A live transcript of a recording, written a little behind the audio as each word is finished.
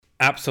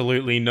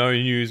absolutely no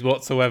news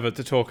whatsoever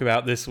to talk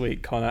about this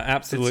week, Connor.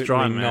 Absolutely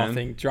dry,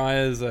 nothing. man. Dry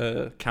as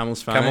a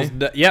Camel's fanny.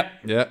 Yep.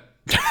 Yeah.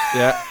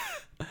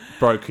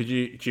 Bro, do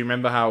you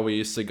remember how we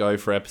used to go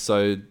for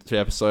episode to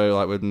episode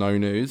like with no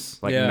news,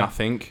 like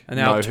nothing, and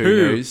now no 2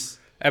 who news?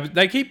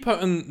 They keep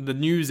putting the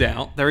news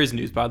out. There is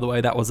news, by the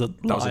way. That was a lie.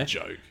 That was a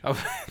joke.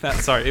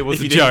 Sorry, it was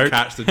if a you joke. Didn't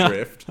catch the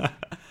drift.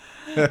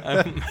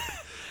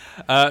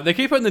 They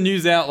keep putting the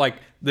news out like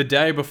the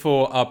day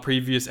before our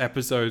previous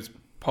episode's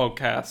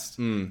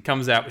podcast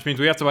comes out, which means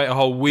we have to wait a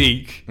whole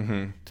week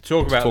to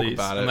talk about these,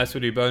 unless we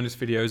do bonus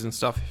videos and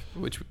stuff,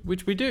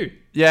 which we do.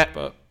 Yeah,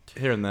 but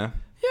here and there.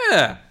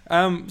 Yeah.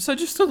 So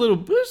just a little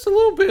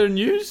bit of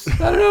news.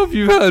 I don't know if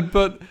you've heard,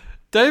 but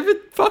David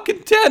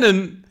fucking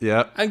Tennant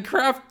and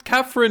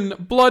Catherine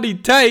bloody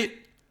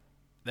Tate,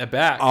 they're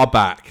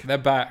back. They're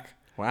back.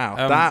 Wow,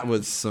 that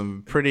was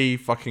some pretty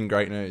fucking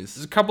great news.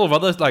 There's a couple of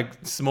other like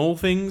small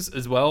things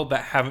as well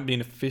that haven't been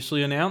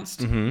officially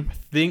announced. I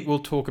think we'll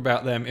talk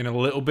about them in a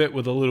little bit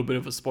with a little bit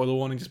of a spoiler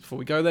warning just before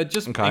we go there,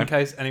 just in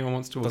case anyone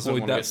wants to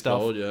avoid that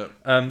stuff.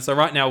 Spoiled, so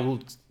right now we'll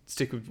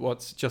stick with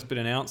what's just been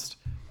announced.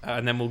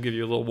 And then we'll give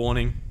you a little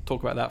warning.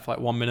 Talk about that for like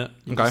 1 minute.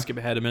 You can skip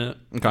ahead a minute.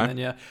 And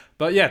then,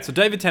 But yeah, so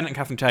David Tennant and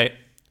Catherine Tate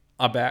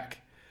are back.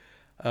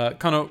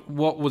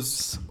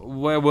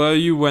 Where were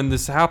you when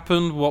this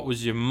happened? What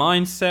was your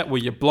mindset? Were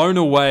you blown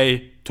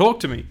away? Talk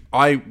to me.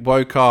 I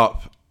woke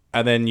up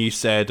and then you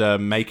said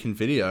making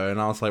video, and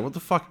I was like, what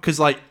the fuck? Because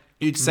like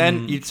you'd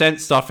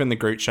sent stuff in the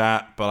group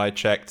chat, but I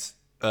checked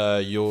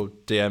your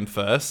DM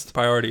first.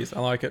 Priorities.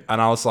 I like it.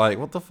 And I was like,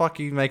 what the fuck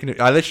are you making?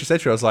 I literally said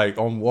to you, I was like,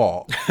 on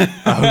what?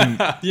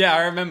 Yeah,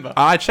 I remember.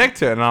 I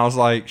checked it and I was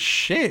like,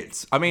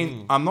 shit. I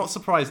mean, I'm not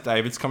surprised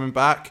David's coming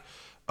back.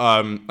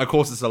 Of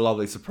course, it's a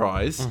lovely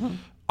surprise.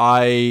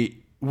 I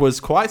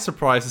was quite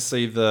surprised to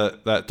see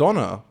that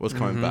Donna was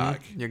coming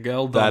back. Your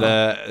girl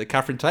Donna. That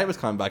Catherine Tate was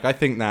coming back. I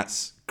think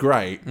that's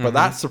great, but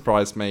that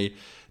surprised me.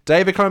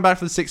 David coming back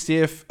for the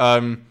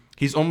 60th.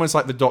 He's almost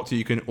like the Doctor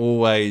you can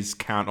always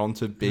count on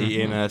to be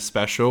in a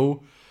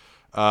special.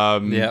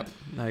 Yep,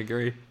 I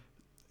agree.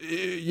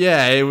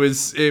 Yeah, it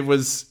was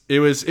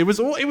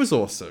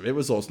awesome. It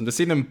was awesome to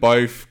see them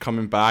both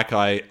coming back.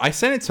 I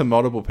sent it to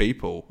multiple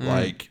people,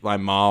 like my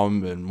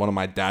mom and one of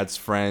my dad's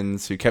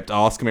friends, who kept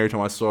asking me every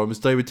time I saw him, is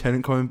David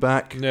Tennant coming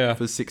back for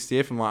the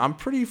 60th? I'm like, I'm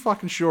pretty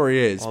fucking sure he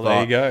is. Well,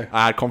 there you go.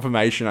 I had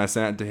confirmation. I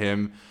sent it to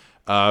him.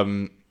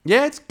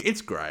 Yeah,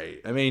 it's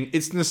great. I mean,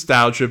 it's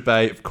nostalgia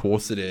bait, of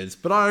course it is,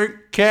 but I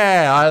don't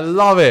care. I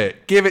love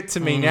it. Give it to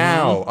me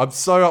now. I'm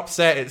so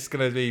upset it's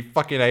gonna be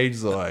fucking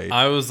ages away.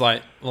 I was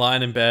like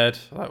lying in bed,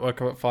 like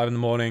woke up at 5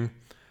 a.m.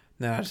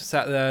 Now I just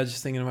sat there,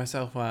 just thinking to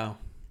myself, "Wow,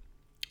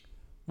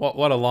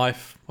 what a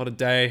life, what a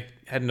day.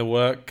 Heading to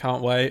work,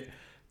 can't wait."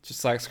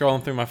 Just like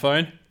scrolling through my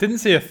phone, didn't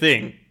see a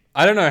thing.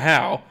 I don't know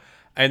how,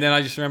 and then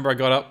I just remember I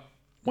got up,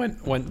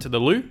 went to the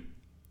loo,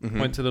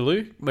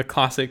 the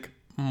classic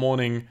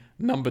morning.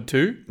 Number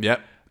 2. Yep.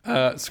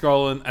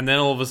 Scrolling, and then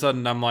all of a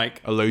sudden I'm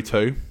like, a Lou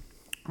 2.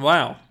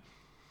 Wow.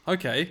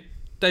 Okay.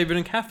 David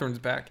and Catherine's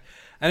back.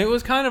 And it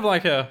was kind of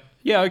like a,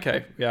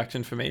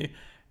 reaction for me.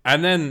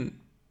 And then,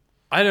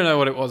 I don't know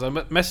what it was. I'm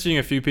messaging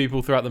a few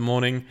people throughout the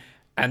morning,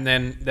 and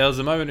then there was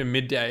a moment in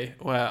midday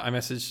where I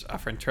messaged our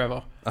friend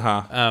Trevor.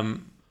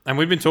 And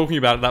we'd been talking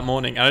about it that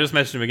morning, and I just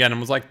messaged him again and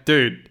was like,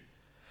 dude,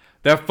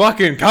 they're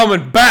fucking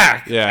coming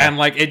back. Yeah. And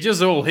like, it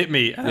just all hit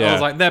me. And I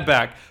was like, they're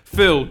back.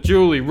 Phil,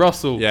 Julie,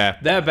 Russell. Yeah.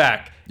 They're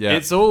back. Yeah.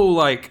 It's all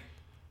like,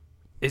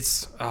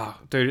 it's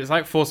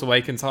like Force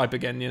Awakens hype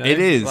again, you know? It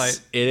is. Like,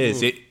 it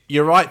is.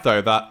 You're right,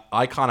 though, that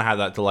I kind of had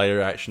that delayed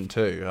reaction,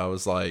 too. I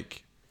was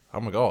like, oh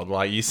my God.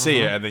 Like, you see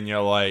it, and then you're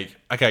like,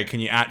 okay,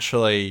 can you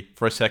actually,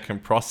 for a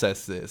second,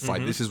 process this?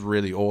 Like, this is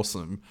really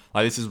awesome.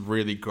 Like, this is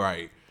really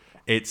great.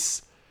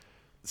 It's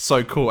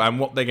so cool. And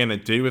what they're going to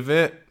do with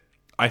it,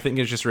 I think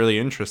is just really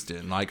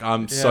interesting. Like,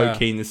 I'm so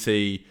keen to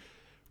see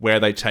where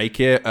they take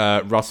it.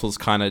 Russell's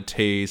kind of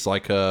teased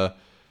like I'm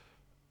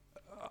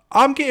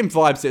getting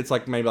vibes that it's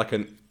like maybe like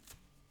I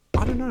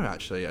don't know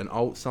actually, an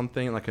alt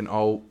something, like an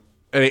alt.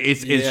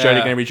 Is Jodie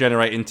going to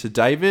regenerate into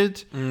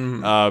David?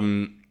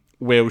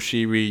 Will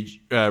she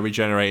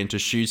regenerate into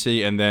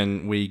Shooty? And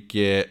then we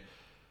get,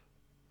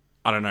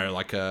 I don't know,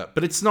 like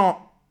but it's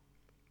not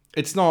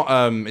a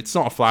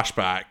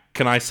flashback.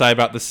 Can I say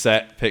about the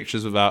set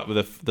pictures with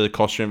the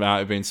costume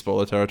without it being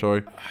spoiler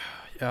territory?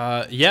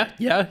 Yeah.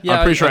 I'm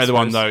pretty sure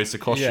everyone knows the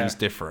costume's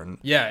different.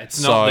 Yeah, it's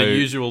not the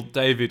usual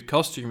David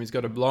costume. He's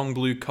got a long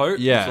blue coat.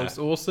 Yeah. Which looks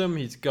awesome.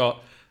 He's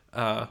got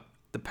the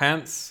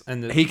pants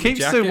and the He keeps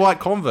jacket. the white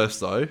Converse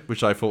though,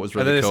 which I thought was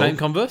really cool. Are they the same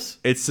Converse?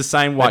 It's the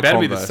same white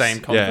Converse. It better Converse. be the same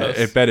Converse.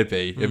 Yeah, it better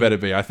be. It better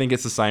be. I think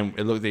it's the same.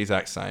 It looked the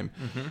exact same.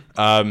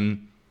 So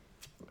and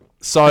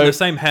the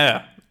same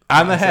hair.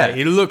 And the hair.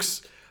 He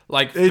looks...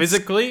 Like,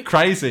 physically,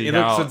 crazy. He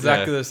looks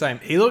exactly the same.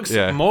 He looks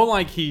more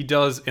like he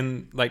does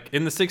in the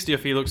 60th.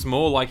 He looks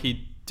more like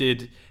he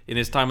did in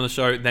his time on the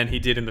show than he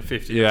did in the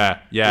 50th. Yeah.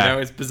 You know,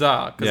 it's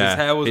bizarre because his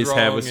hair was wrong. His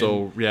hair was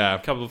all a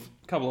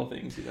couple of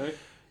things. You know.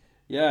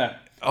 Yeah.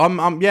 I'm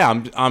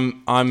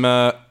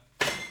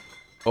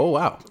Oh,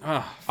 wow.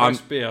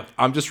 First beer.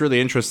 I'm just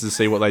really interested to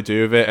see what they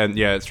do with it. And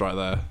yeah, it's right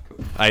there.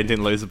 I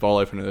didn't lose the ball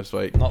opener this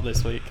week. Not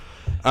this week.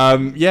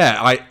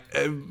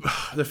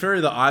 The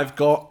theory that I've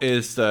got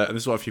is that, and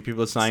this is what a few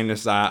people are saying,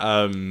 is that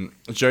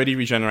Jodie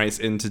regenerates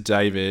into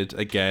David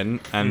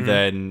again, and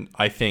then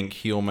I think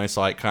he almost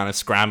like kind of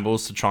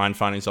scrambles to try and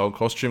find his old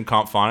costume,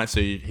 can't find it, so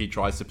he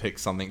tries to pick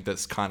something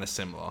that's kind of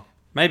similar.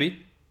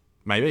 Maybe.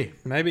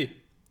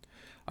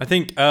 I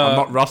think I'm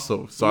not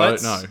Russell, so I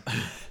don't know.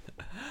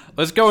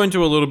 Let's go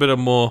into a little bit of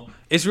more.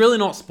 It's really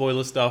not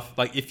spoiler stuff.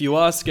 Like, if you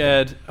are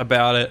scared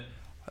about it,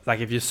 like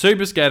if you're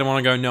super scared and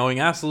want to go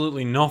knowing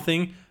absolutely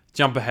nothing,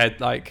 jump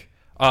ahead. Like,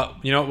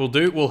 you know what we'll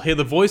do? We'll hear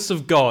the voice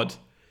of God.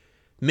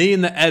 Me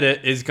in the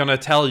edit is going to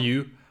tell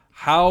you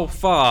how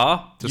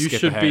far you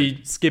should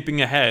be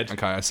skipping ahead.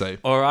 Okay, I see.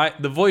 All right?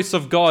 The voice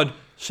of God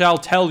shall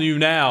tell you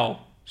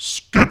now.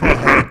 Skip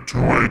ahead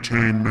to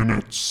 18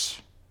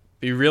 minutes.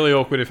 Be really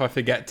awkward if I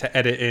forget to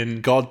edit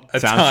in God a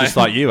sounds time. just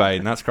like you,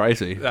 Aiden. That's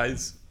crazy. That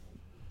is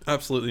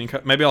absolutely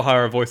incredible. Maybe I'll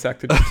hire a voice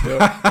actor to do it.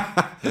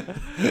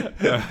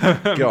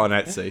 Go on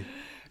Etsy.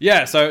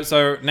 Yeah,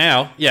 so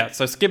now,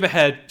 so skip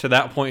ahead to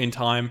that point in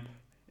time.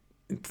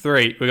 In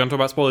 3, we're going to talk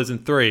about spoilers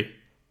in 3,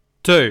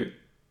 2,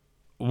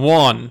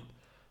 1.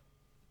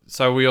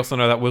 So we also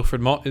know that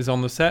Wilfred Mott is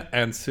on the set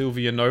and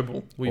Sylvia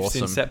Noble. We've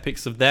seen set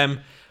pics of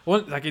them.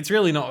 Well, like, it's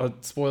really not a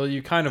spoiler.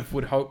 You kind of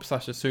would hope /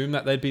 assume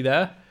that they'd be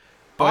there.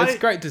 But it's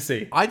great to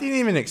see. I didn't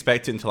even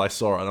expect it until I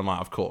saw it, and I'm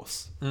like, of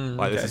course.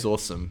 This is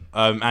awesome.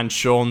 And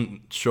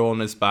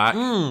Sean is back.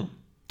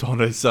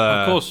 Donna's...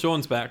 of course,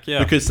 Sean's back,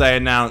 yeah. Because they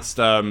announced...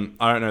 I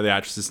don't know the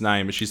actress's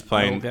name, but she's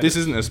playing... This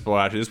isn't a spoiler,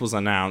 actually. This was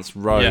announced.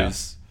 Rose. Yeah.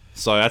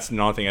 So that's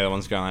another thing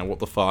everyone's going like, what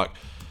the fuck?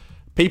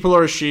 People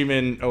are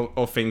assuming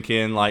or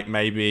thinking, like,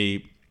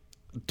 maybe...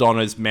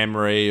 Donna's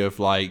memory of,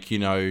 like, you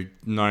know,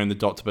 knowing the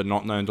Doctor but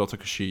not knowing Doctor,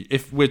 because she...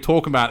 If we're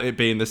talking about it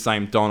being the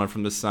same Donna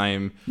from the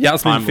same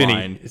Yasmin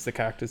Finney is the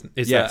character's...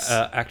 Is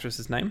the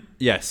actress's name?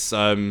 Yes.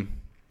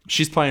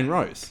 She's playing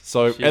Rose.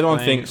 So everyone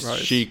thinks Rose.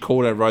 She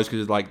called her Rose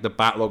because, like, the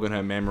backlog in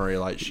her memory,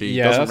 like, she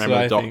doesn't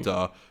remember the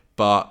Doctor,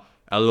 but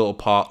a little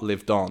part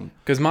lived on.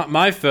 Because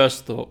my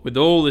first thought, with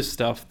all this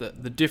stuff, the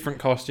different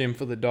costume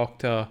for the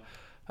Doctor...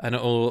 and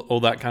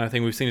all that kind of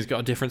thing. We've seen he's got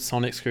a different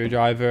sonic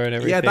screwdriver and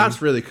everything. Yeah,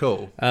 that's really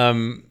cool.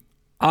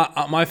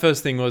 My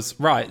first thing was,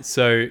 right,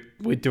 so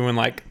we're doing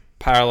like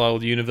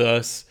parallel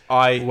universe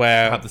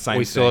where have the same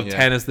we still have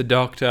 10 as the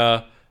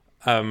Doctor.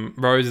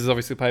 Rose is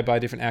obviously played by a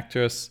different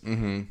actress.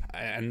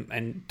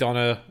 And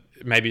Donna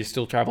maybe is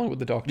still traveling with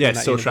the Doctor. Yeah,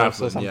 still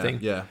traveling or something.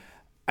 Yeah.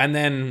 And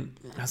then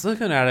I was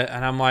looking at it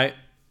and I'm like,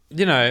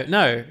 you know,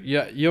 no,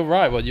 you're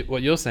right.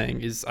 What you're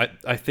saying is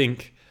I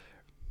think...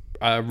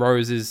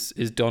 Rose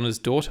is Donna's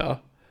daughter,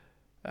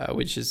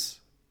 which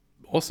is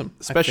awesome.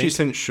 Especially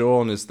since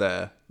Sean is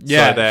there.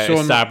 Yeah, so they're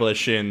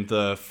establishing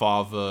the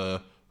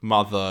father,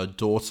 mother,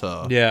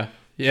 daughter. Yeah,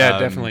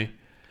 definitely.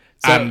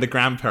 So, and the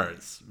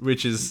grandparents,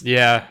 which is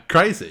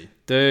crazy.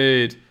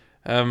 Dude.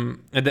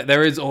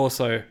 There is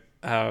also...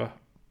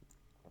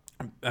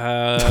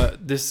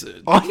 this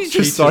Are you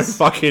just so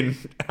fucking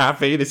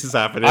happy this is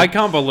happening? I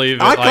can't believe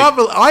it.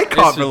 I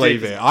can't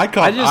believe it.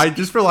 I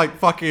just feel like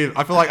fucking...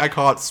 I feel like I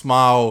can't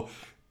smile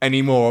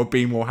anymore or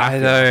be more happy. I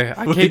know.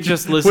 I keep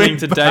just listening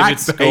to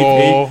David's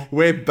score.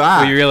 We're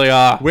back. We really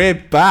are. We're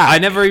back. I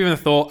never even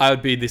thought I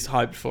would be this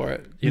hyped for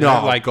it. You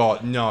know, like,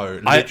 God,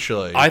 no.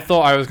 Literally. I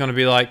thought I was going to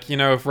be like, you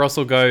know, if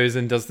Russell goes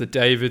and does the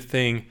David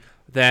thing,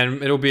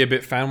 then it'll be a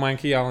bit fan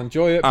wanky. I'll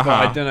enjoy it, but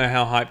I don't know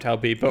how hyped I'll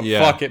be. But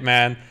fuck it,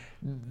 man.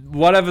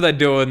 Whatever they're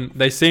doing,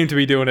 they seem to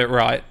be doing it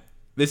right.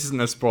 This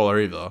isn't a spoiler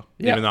either.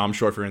 Even though I'm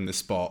sure if you're in this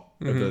spot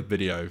of the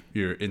video,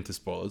 you're into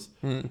spoilers.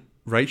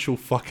 Rachel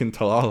fucking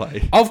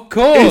Talale. Of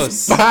course.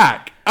 Is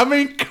back. I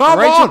mean, come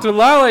Rachel on. Rachel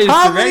Talale is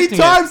How many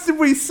times did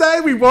we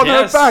say we want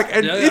her back?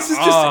 And this is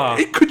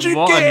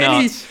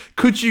just...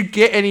 Could you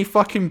get any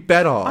fucking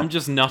better? I'm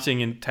just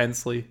nutting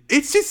intensely.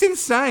 It's just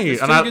insane.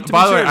 And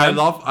by the way, I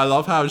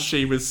love how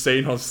she was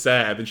seen on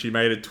set and then she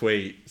made a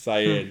tweet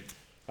saying...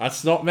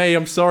 That's not me.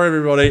 I'm sorry,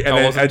 everybody. And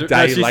then a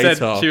day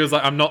later, she was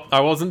like, I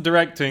wasn't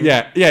directing.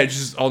 Yeah,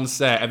 just on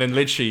set. And then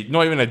literally,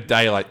 not even a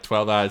day, like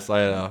 12 hours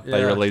later,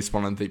 they released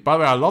one of the... By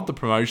the way, I love the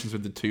promotions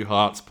with the 2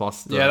 hearts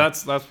plus the... Yeah,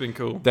 that's been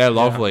cool. They're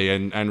lovely.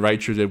 And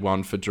Rachel did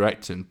one for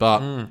directing.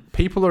 But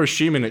people are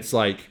assuming it's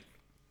like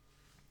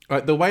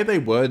the way they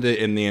worded it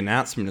in the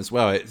announcement as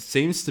well, it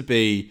seems to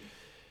be...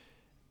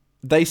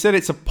 They said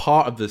it's a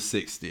part of the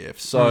 60th.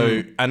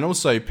 So, and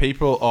also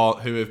people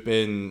who have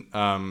been...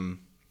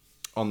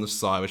 on the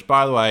side, which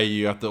by the way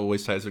you have to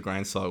always take as a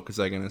grain of salt because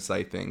they're going to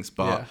say things,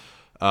 but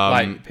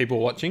like people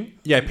watching,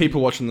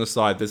 people watching the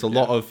side. There's a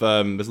lot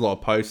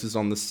of posters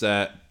on the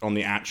set, on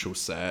the actual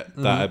set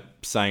that are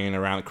saying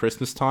around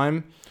Christmas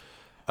time.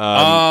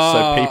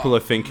 So people are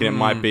thinking it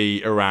might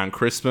be around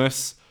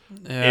Christmas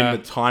in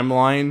the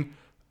timeline.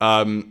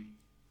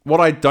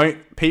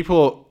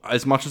 People,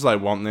 as much as I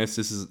want this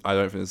is I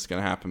don't think this is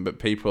going to happen, but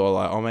people are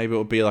like, oh, maybe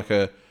it'll be like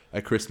a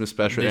Christmas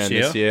special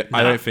this year.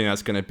 I don't think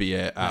that's going to be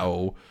it at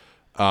all.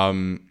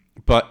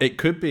 But it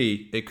could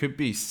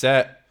be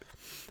set.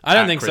 I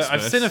don't at think so.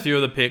 I've Christmas. seen a few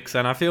of the pics,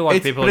 and I feel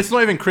like people. But it's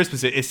not even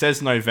Christmas. It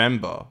says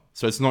November,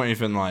 so it's not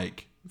even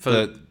like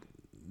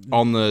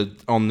on the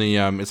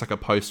it's like a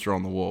poster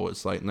on the wall.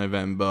 It's like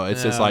November. It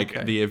says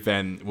like the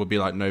event would be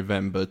like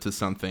November to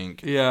something.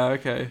 Yeah.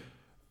 Okay.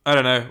 I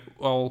don't know.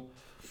 Well,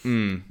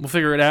 we'll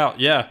figure it out.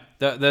 Yeah.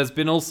 There's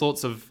been all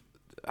sorts of,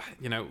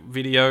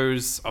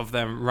 videos of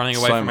them running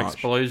away from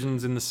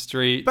explosions in the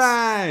streets.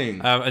 Bang!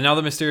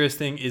 Another mysterious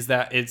thing is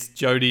that it's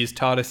Jodie's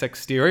TARDIS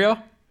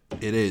exterior.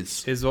 It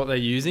is what they're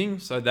using.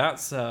 So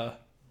that's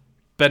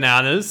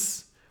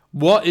bananas.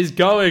 What is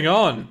going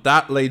on?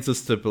 That leads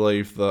us to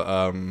believe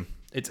that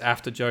it's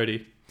after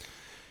Jodie.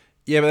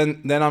 Yeah, but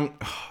then I'm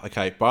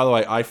okay. By the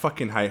way, I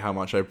fucking hate how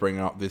much I bring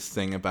up this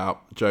thing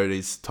about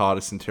Jodie's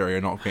TARDIS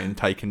interior not getting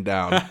taken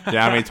down. You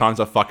know how many times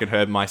I've fucking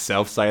heard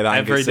myself say that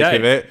and get sick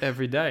of it?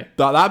 Every day.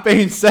 But that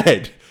being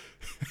said,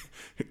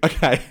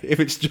 okay, if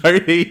it's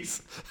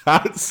Jodie's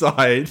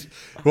outside,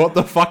 what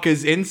the fuck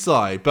is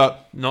inside?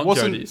 But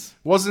Jodie's.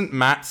 Wasn't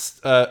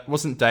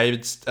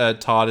David's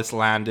TARDIS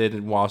landed,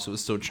 and whilst it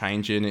was still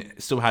changing,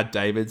 it still had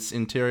David's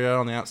interior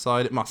on the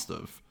outside? It must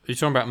have. Are you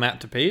talking about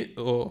Matt to Pete?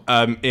 Or?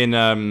 In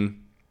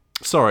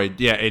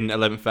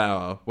 11th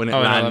Hour, when it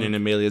landed in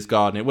Amelia's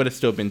garden, it would have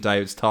still been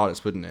David's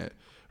TARDIS, wouldn't it?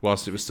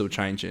 Whilst it was still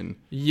changing.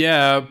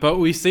 Yeah, but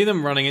we see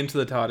them running into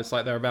the TARDIS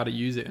like they're about to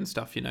use it and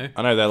stuff, you know?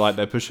 I know,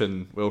 they're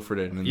pushing Wilfred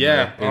in. And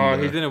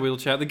he's in a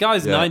wheelchair. The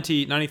guy's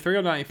 93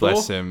 or 94.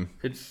 Bless him.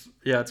 It's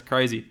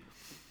crazy.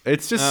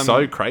 It's just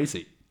so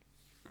crazy.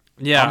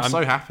 Yeah. I'm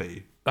so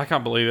happy. I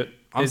can't believe it.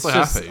 It's so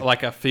just happy.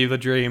 Like a fever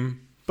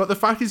dream. But the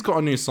fact he's got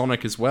a new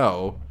Sonic as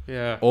well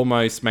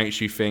almost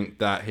makes you think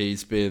that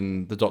he's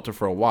been the Doctor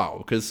for a while.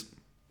 Because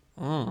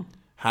how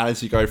does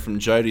he go from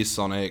Jodie's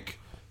Sonic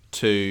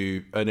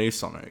to a new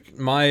Sonic?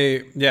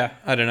 I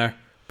don't know.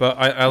 But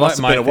I like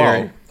my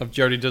theory of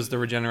Jodie does the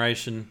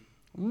regeneration.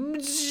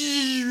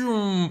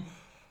 Boom!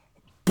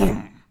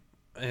 And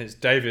it's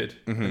David.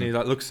 And he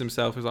looks at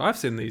himself. He's like, I've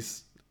seen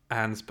these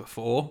hands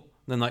before.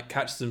 And then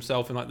catches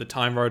himself in the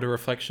Time Rotor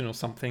reflection or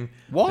something.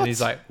 What? And he's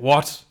like,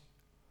 What?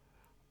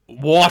 I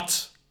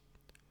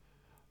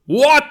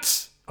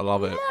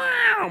love it.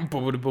 Are we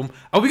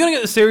going to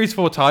get the Series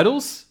 4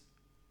 titles?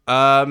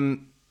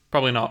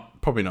 Probably not.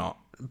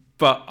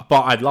 But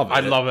I'd love it.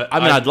 I'd love it.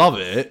 I'd love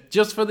it.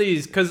 Just for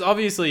these, because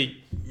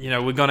obviously,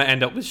 we're going to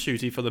end up with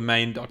Shooty for the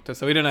main Doctor,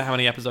 so we don't know how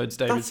many episodes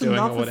David's doing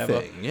or whatever.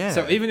 Thing, yeah.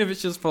 So even if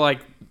it's just for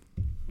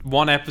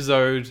one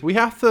episode, we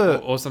have to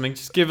or something,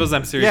 just give us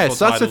them Series 4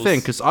 so titles. that's the thing,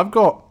 because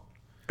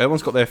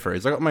everyone's got their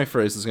threes. I got my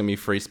threes. There's going to be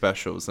 3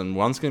 specials, and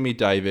one's going to be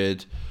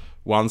David,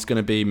 one's going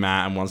to be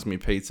Matt, and one's going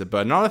to be Peter.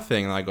 But another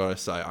thing I got to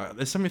say,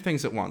 there's so many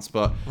things at once,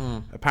 but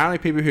apparently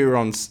people who are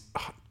on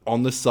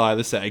the side of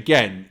the set,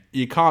 again,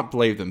 you can't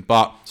believe them,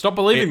 but stop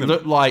believing them.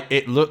 It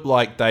looked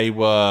like they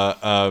were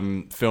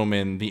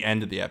filming the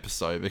end of the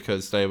episode,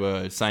 because they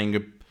were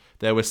saying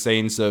there were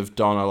scenes of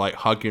Donna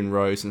hugging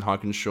Rose and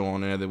hugging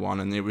Sean and everyone,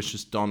 and it was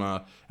just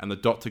Donna and the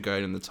Doctor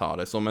going in the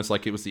TARDIS, almost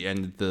like it was the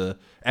end of the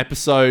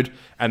episode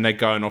and they're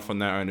going off on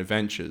their own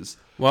adventures.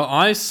 Well,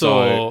 I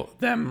saw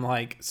them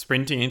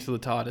sprinting into the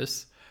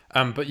TARDIS,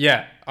 but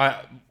yeah,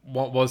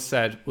 what was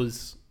said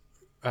was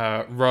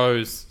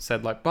Rose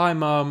said bye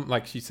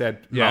mum, she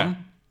said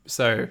mum,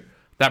 so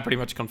that pretty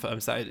much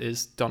confirms that it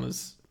is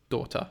Donna's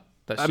daughter.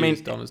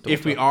 Donna's daughter.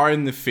 If we are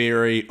in the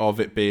theory of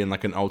it being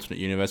an alternate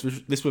universe,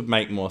 this would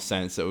make more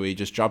sense that we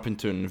just jump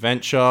into an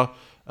adventure,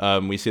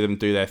 we see them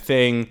do their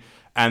thing,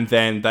 and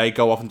then they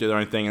go off and do their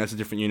own thing, and it's a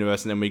different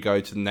universe, and then we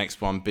go to the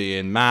next one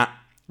being Matt.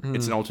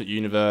 It's an alternate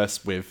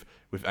universe with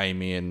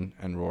Amy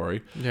and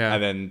Rory. Yeah.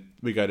 And then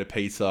we go to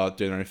Peter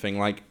doing their own thing.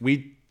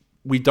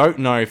 We don't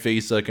know if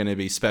these are going to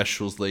be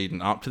specials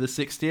leading up to the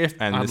 60th,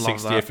 and the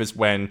 60th is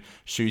when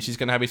Shooty's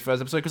going to have his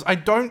first episode, because I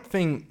don't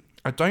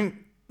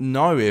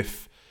know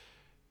if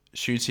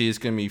Shooty is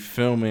going to be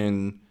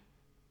filming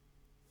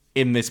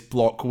in this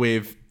block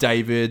with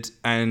David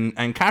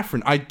and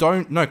Catherine. I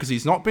don't know, because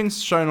he's not been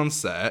shown on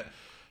set.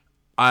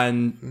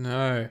 And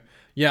no,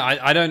 yeah,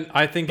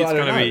 I think it's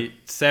going to be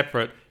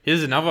separate.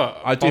 Here's another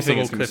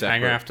possible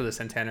cliffhanger after the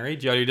centenary.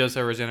 Jodie does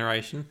her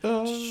regeneration.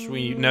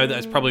 We know that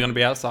it's probably going to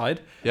be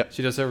outside. Yep.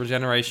 She does her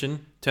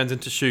regeneration, turns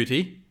into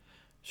Shooty.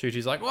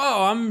 Shooty's like,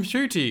 whoa, I'm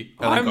Shooty.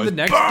 And I'm the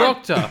next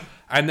Doctor.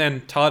 And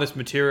then TARDIS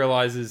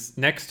materializes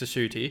next to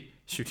Shooty.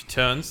 Shooty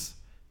turns.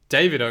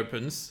 David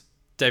opens.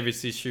 David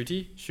sees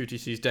Shooty. Shooty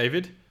sees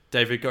David.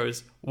 David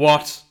goes,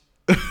 what?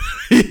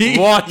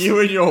 What? You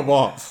and your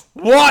what?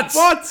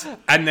 What?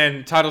 And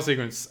then title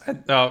sequence.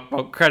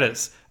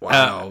 Credits.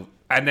 Wow.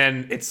 And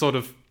then it's sort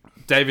of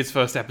David's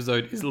first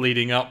episode is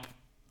leading up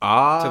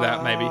to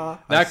that, maybe.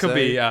 That could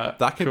be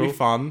that could be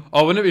fun.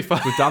 Oh, wouldn't it be fun?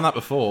 We've done that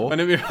before.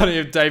 Wouldn't it be funny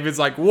if David's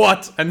like,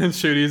 what? And then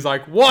Shooty's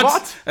like,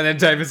 what? And then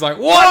David's like,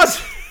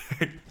 what?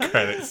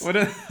 Credits.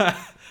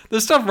 The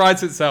stuff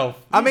writes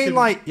itself. I mean,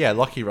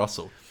 Lucky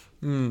Russell.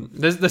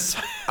 There's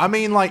I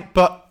mean,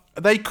 but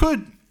they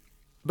could,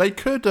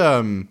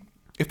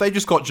 if they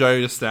just got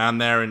Joe to stand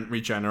there and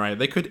regenerate,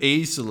 they could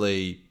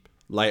easily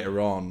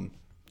later on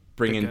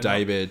bring in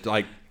David.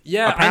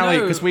 Yeah, apparently, I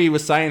know. because we were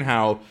saying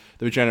how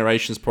the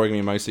Regeneration's probably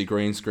going to be mostly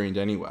green screened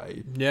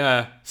anyway.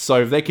 Yeah.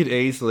 So they could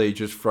easily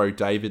just throw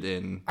David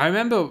in I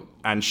remember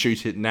and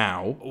shoot it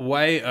now.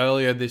 way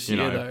earlier this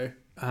year,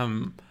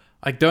 though.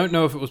 I don't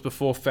know if it was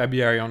before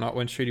February or not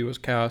when Shooty was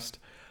cast,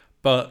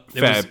 but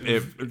it Feb. was,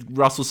 If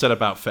Russell said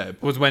about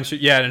Feb. was when Shooty...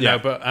 Yeah, I don't know,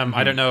 but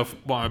I don't know if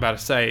what I'm about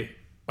to say...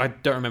 I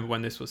don't remember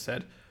when this was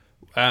said.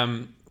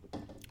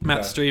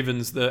 Matt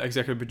Stevens, the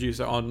executive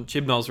producer on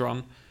Chibnall's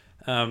run,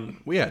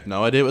 We had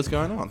no idea what's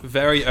going on.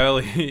 very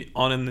early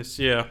on in this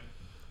year,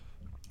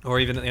 or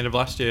even at the end of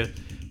last year,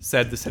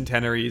 said the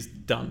centenary is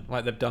done.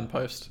 Like, they've done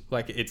post.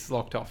 Like, it's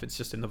locked off. It's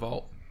just in the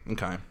vault.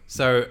 Okay.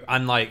 So,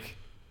 unlike...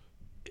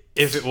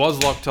 If it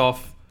was locked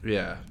off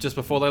Yeah. just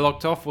before they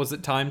locked off, was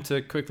it time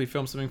to quickly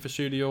film something for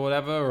Shooty or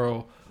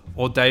whatever?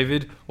 Or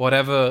David?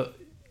 Whatever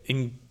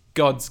in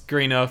God's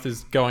green earth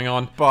is going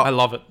on. But- I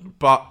love it.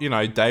 But,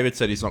 David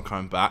said he's not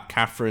coming back.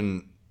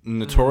 Catherine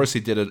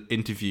notoriously did an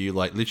interview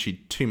like literally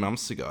 2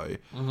 months ago.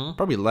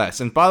 Probably less.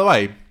 And by the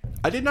way,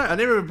 I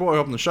never brought it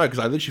up on the show because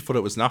I literally thought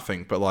it was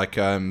nothing. But like,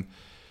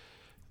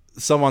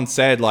 someone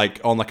said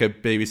like on like a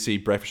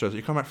BBC breakfast show,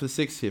 you come back for the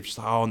 60th. She's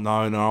like, oh no,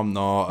 I'm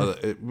not.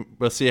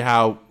 We'll see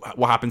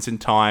what happens in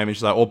time. And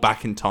she's like, or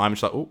back in time. And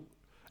she's like, oh.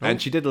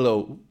 And she did a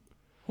little,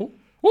 and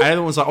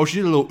everyone was like, oh, she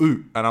did a little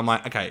oop. And I'm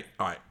like, okay,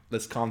 all right,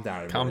 let's calm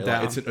down. Calm everybody. down.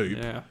 Like, it's an oop.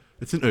 Yeah.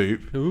 It's an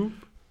oop. Oop.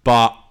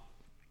 But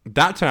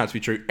that turned out to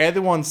be true.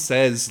 Everyone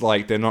says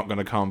like they're not going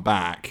to come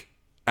back,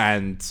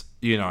 and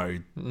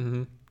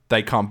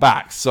they come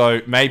back.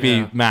 So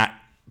maybe Matt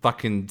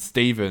fucking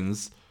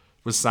Stevens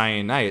was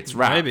saying, "Hey, it's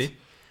wrapped," Maybe.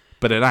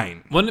 but it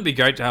ain't. Wouldn't it be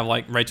great to have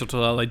like Rachel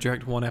Talalay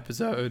direct one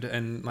episode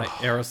and like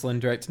Eros Lynn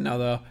direct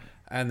another,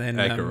 and then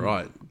Edgar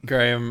Wright.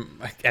 Graham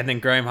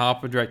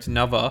Harper directs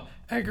another.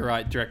 Edgar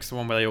Wright directs the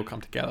one where they all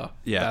come together.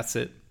 Yeah. That's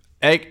it.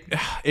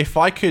 If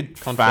I could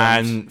Confirmed.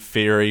 fan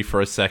theory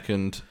for a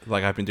second,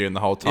 like I've been doing the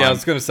whole time. Yeah, I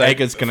was going to say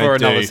Edgar's gonna for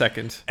do, another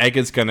second.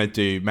 Edgar's going to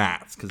do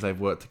Matt's because they've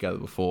worked together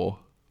before.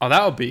 Oh,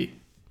 that would be...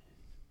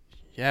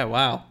 Yeah,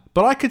 wow.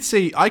 But I could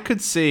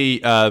see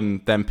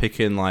them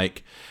picking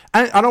like,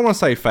 and I don't want to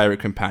say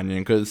favorite companion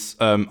because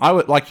I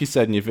would, like you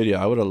said in your video,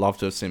 I would have loved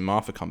to have seen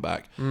Martha come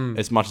back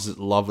as much as it's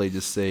lovely to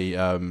see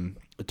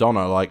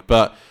Donna. Like,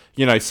 but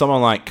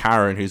someone like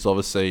Karen, who's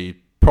obviously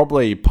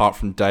probably apart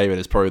from David,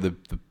 is probably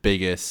the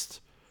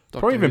biggest,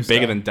 probably even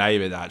bigger than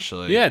David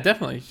actually. Yeah,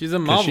 definitely. She's a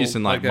Marvel, she's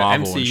in like a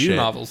Marvel MCU and shit.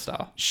 Marvel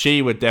star.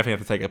 She would definitely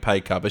have to take a pay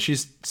cut, but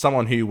she's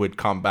someone who would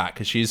come back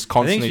because she's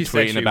constantly she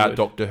said tweeting she about would.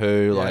 Doctor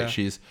Who. Yeah. Like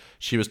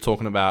she was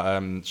talking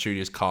about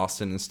Shooty's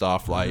casting and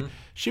stuff. Like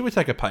she would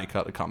take a pay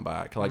cut to come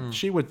back. Like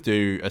she would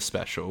do a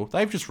special.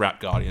 They've just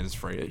wrapped Guardians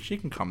free. She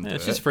can come do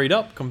She's it. freed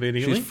up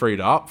conveniently. She's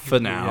freed up for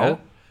now.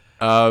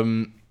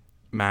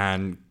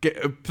 Man,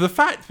 the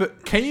fact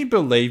that can you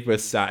believe we're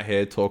sat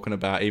here talking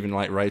about even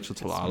like Rachel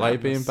Talalay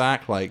being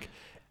back? Like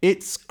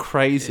it's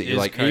crazy. It is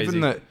like crazy.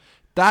 even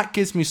that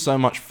gives me so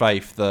much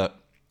faith that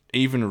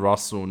even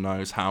Russell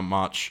knows how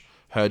much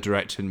her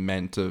directing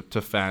meant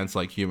to fans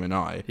like you and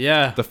I.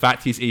 Yeah. The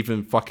fact he's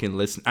even fucking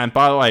listened. And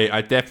by the way, I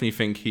definitely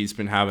think he's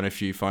been having a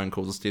few phone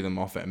calls with Stephen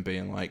Moffat and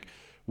being like,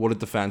 what did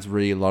the fans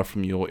really love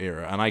from your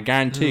era? And I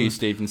guarantee you,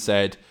 Stephen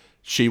said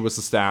she was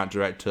the standout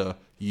director.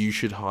 You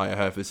should hire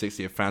her for the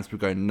 60th. Fans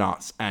would go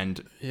nuts.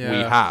 And we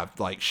have.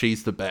 Like,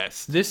 she's the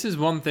best. This is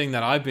one thing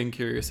that I've been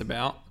curious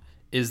about,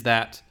 is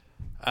that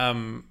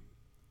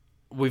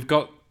we've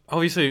got...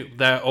 Obviously,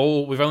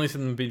 we've only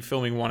seen them been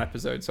filming one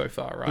episode so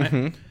far,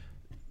 right?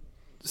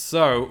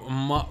 So,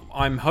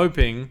 I'm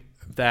hoping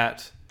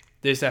that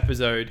this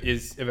episode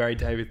is a very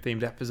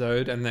David-themed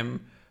episode, and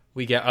then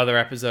we get other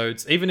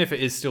episodes, even if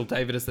it is still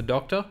David as the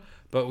Doctor,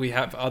 but we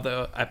have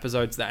other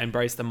episodes that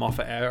embrace the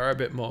Moffat era a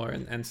bit more,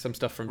 and some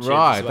stuff from Chib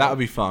Right, as well. that would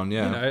be fun,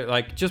 yeah.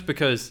 Like, just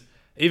because,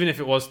 even if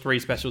it was 3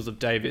 specials of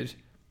David,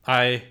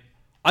 I'd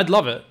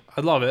love it.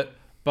 I'd love it,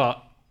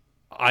 but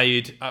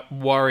I'd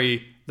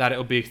worry that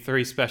it'll be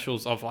 3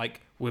 specials of,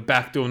 like, we're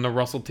back doing the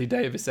Russell T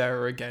Davis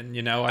era again,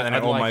 And then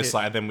it almost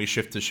like then we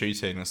shift to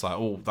shooting. It's like,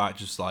 oh, that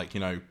just like,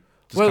 kind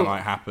of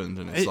like happened.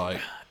 And it's like...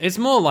 It's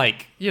more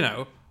like,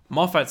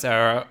 Moffat's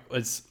era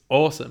was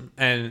awesome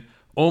and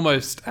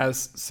almost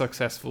as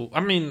successful.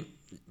 I mean,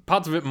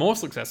 parts of it more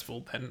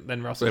successful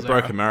than Russell's It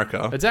broke era.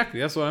 America.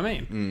 Exactly, that's what I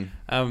mean.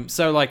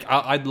 So, like,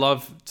 I'd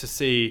love to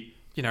see,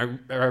 a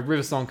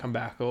River Song come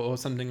back or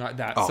something like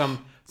that. Oh.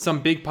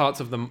 Some big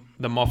parts of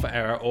the Moffat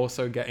era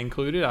also get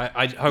included.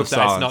 I hope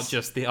that it's not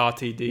just the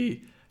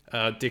RTD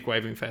dick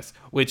waving fest,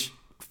 which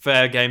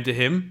fair game to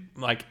him.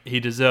 Like, he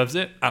deserves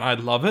it, and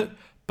I'd love it.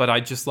 But I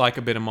just like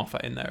a bit of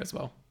Moffat in there as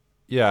well.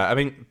 Yeah, I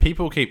mean,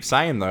 people keep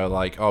saying, though,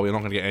 like, oh, we're not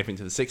going to get anything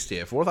to the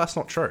 60th. Well, that's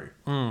not true.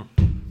 I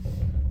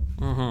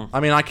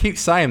mean, I keep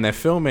saying they're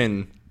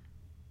filming,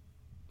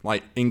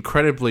 like,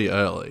 incredibly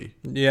early.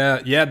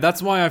 Yeah,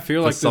 that's why I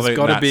feel like there's Something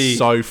got to that's be...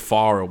 so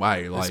far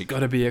away. There's Like, got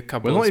to be a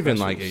couple we're not of even,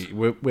 specials.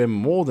 like, we're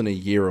more than a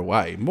year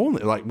away. More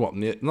than, like, what?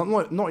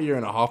 Not a year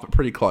and a half, but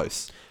pretty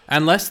close.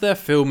 Unless they're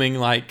filming,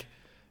 like,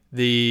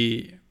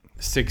 the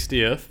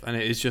 60th, and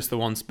it is just the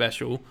one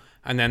special,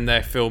 and then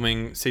they're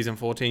filming season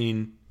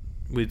 14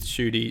 with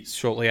Shooty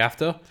shortly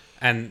after,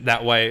 and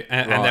that way,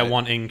 and they're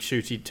wanting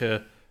Shooty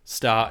to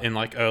start in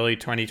like early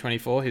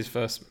 2024, his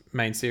first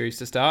main series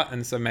to start,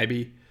 and so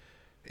maybe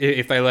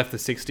if they left the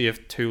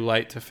 60th too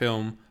late to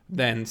film,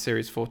 then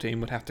series 14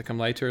 would have to come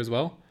later as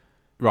well.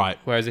 Right.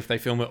 Whereas if they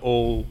film it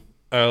all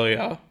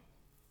earlier,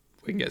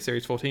 we can get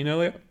series 14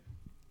 earlier.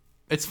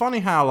 It's funny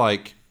how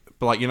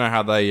you know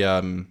how they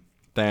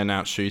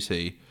announced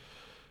Shooty.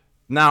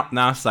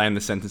 Now saying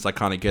the sentence, I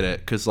kind of get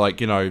it, because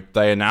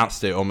they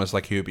announced it almost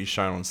like he would be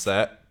shown on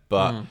set,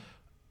 but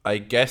I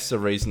guess the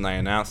reason they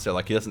announced it,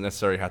 he doesn't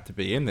necessarily have to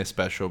be in this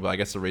special, but I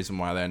guess the reason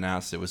why they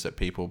announced it was that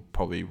people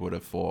probably would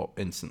have thought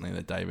instantly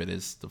that David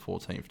is the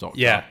 14th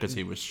Doctor, because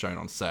he was shown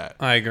on set.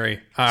 I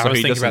agree. I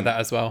was thinking about that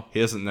as well. He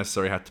doesn't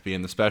necessarily have to be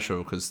in the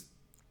special, because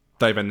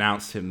they've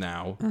announced him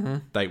now.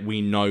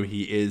 We know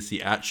he is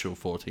the actual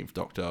 14th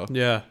Doctor.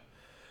 Yeah.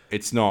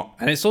 It's not...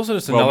 And it's also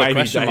just another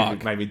question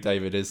mark. Maybe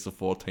David is the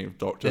 14th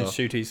Doctor. And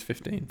Shooty's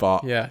 15.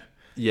 But...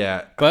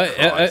 Yeah. But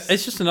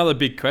it's just another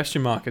big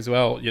question mark as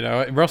well.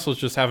 Russell's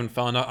just having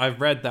fun. I've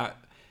read that.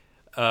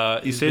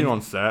 You see him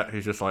on set.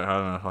 He's just having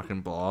a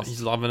fucking blast.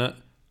 He's loving it.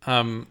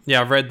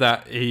 I've read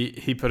that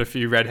he put a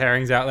few red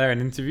herrings out there in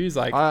interviews.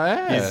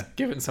 He's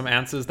given some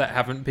answers that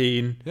haven't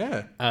been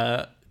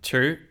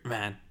true.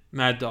 Man,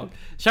 mad dog.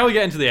 Shall we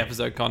get into the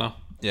episode, Connor?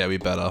 Yeah, we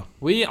better.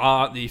 We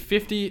are the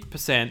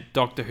 50%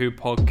 Doctor Who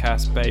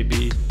podcast,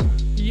 baby.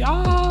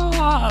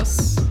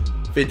 Yes!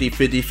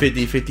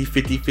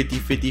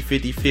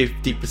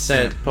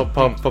 50%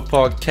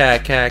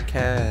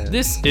 podcast.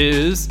 This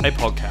is a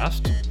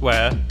podcast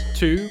where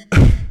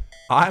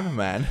I am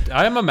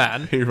a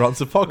man who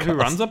runs a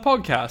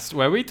podcast.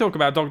 Where we talk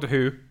about Doctor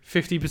Who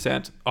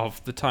 50%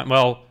 of the time.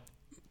 Well,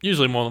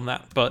 usually more than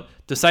that, but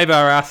to save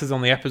our asses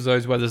on the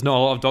episodes where there's not a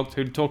lot of Doctor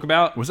Who to talk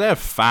about. Was there a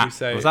fat? Was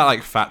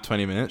that fat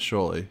 20 minutes?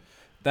 Surely.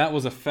 That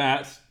was a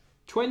fat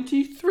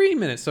 23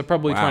 minutes, so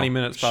probably 20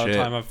 minutes by the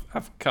time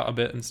I've cut a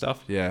bit and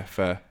stuff. Yeah,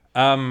 fair.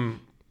 So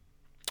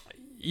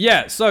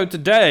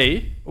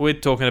today we're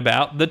talking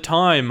about the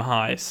Time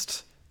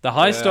Heist. The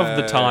Heist of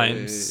the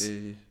Times.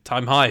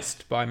 Time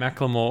Heist by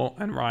Macklemore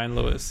and Ryan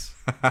Lewis.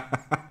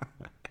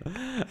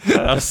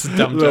 That's a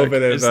dumb joke.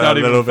 It's not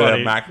even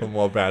funny. Bit of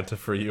Macklemore banter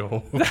for you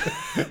all.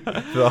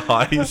 The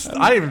Heist.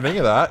 I didn't even think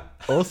of that.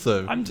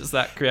 Awesome. I'm just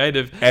that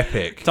creative.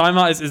 Epic. Time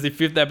Heist is the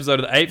 5th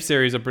episode of the 8th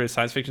series of British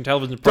science fiction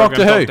television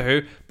program Doctor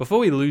Who. Before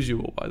we lose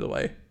you all, by the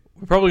way,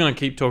 we're probably going to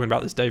keep talking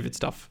about this David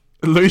stuff.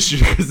 Lose you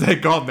because they're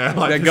gone. They're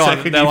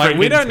gone. They're like,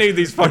 we don't need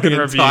these fucking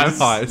reviews. Time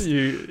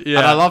Heist. And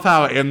I love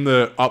how in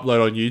the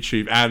upload on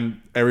YouTube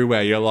and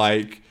everywhere, you're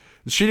like,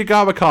 shoot a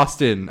Garber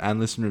cast in and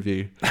listen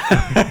review.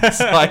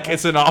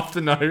 It's an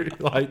afternote,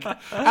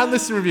 and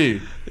listen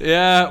review.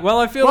 Yeah, well,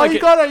 I feel like you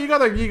gotta get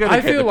the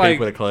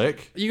people to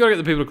click. You gotta get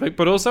the people to click,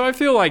 but also I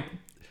feel like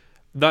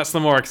that's the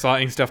more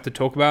exciting stuff to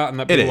talk about and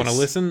that people want to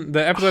listen.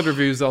 The episode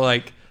reviews are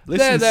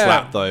listen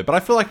slap though, but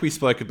I feel like we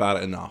spoke about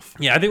it enough.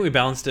 Yeah, I think we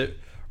balanced it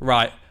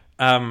right.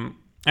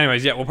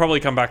 Anyways, we'll probably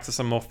come back to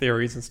some more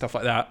theories and stuff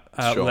like that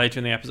later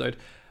in the episode.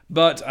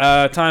 But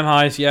Time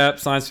Heist,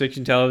 science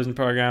fiction television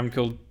program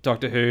called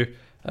Doctor Who.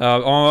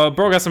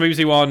 Broadcast on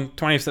BBC One,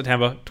 20th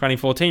September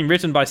 2014.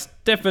 Written by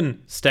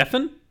Stephen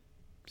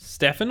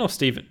or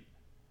Stephen?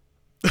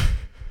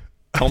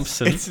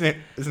 Thompson. Isn't it?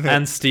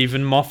 And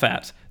Stephen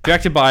Moffat.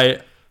 Directed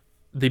by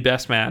the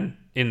best man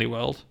in the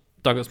world,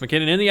 Douglas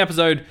McKinnon. In the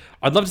episode,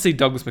 I'd love to see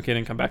Douglas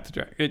McKinnon come back to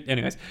direct.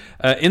 Anyways,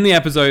 in the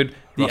episode,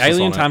 the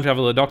alien time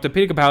traveler Dr.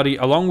 Peter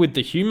Capaldi, along with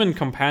the human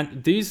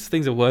companion, these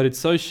things are worded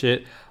so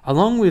shit,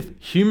 along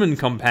with human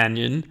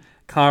companion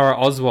Kara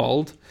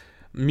Oswald,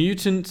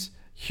 mutant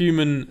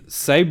human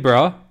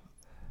Sabra,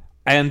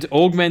 and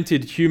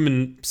augmented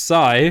human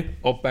Psy,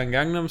 or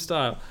Gangnam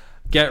Style,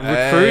 get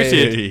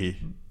recruited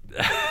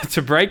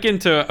to break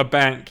into a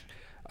bank.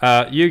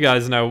 You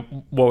guys know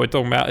what we're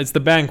talking about. It's the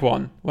bank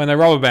one, when they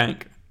rob a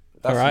bank.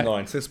 That's right?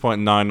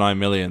 6.99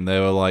 million. They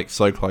were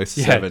so close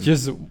to 7.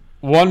 Just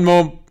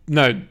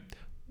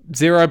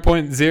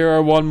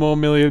 0.01 more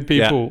million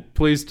people. Yeah.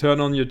 Please turn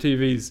on your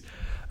TVs.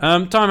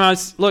 Time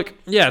Heist. Look,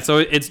 so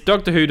it's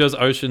Doctor Who does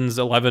Oceans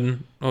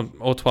 11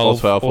 or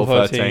 12 or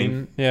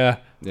 13. Yeah.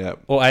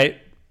 Or 8.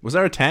 Was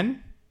there a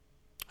 10?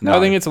 No,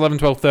 I think it's 11,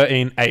 12,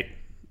 13, 8.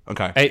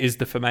 Okay. 8 is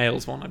the for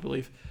males one, I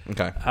believe.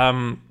 Okay.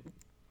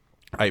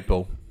 8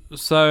 ball.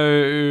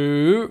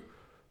 So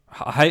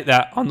I hate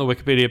that on the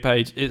Wikipedia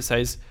page it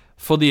says,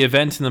 for the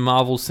event in the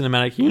Marvel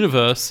Cinematic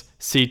Universe,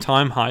 see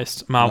Time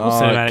Heist, Marvel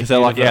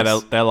Cinematic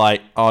Universe. They're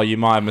like, oh, you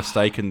might have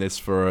mistaken this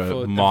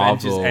for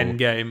Marvel.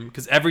 Avengers Endgame,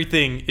 because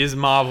everything is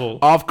Marvel.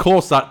 Of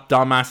course, that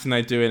dumbass thing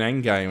they do in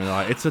Endgame,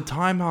 and it's a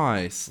Time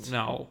Heist.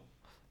 No,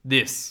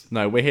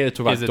 we're here to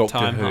talk about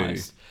Doctor Who.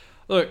 Heist.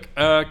 Look,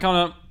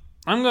 Connor,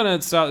 I'm going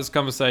to start this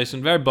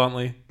conversation very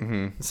bluntly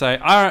and say,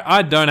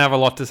 I don't have a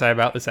lot to say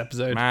about this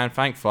episode. Man,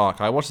 thank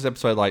fuck. I watched this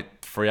episode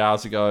 3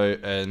 hours ago,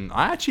 and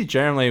I actually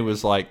generally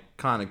was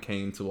kind of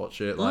keen to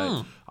watch it.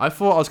 I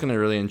thought I was going to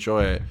really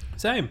enjoy it.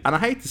 Same. And I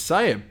hate to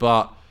say it,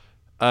 but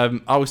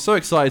I was so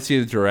excited to see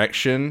the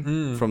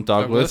direction from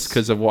Douglas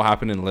because of what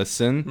happened in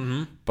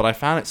Listen, but I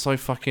found it so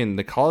fucking.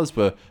 The colours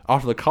were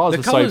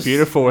so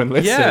beautiful in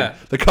Listen. Yeah.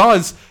 The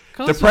colours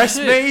depressed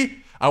were me.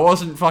 I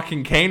wasn't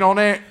fucking keen on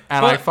it,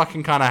 and I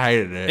fucking kind of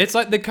hated it. It's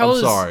like the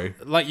colours. I'm sorry.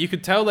 Like you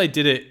could tell they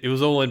did it. It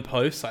was all in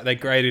post. Like they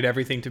graded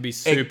everything to be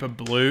super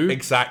blue.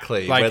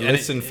 Exactly. Like, where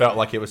Listen felt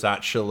like it was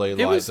actually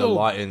like the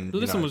lighting.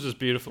 Listen was just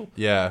beautiful.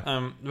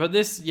 Yeah. But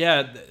this,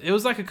 it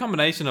was like a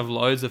combination of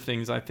loads of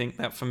things. I think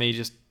that for me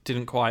just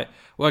didn't quite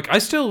work. I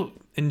still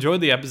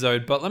enjoyed the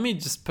episode, but let me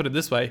just put it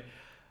this way: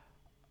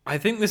 I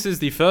think this is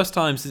the first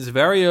time since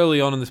very early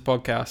on in this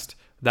podcast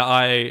that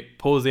I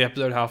paused the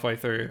episode halfway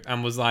through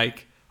and was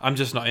like, I'm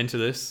just not into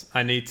this.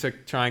 I need to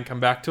try and come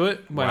back to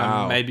it when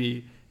I'm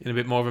maybe in a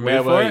bit more of a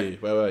mood for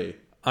it. Where were you?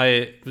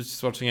 I was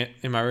just watching it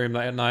in my room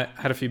late at night,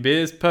 had a few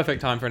beers,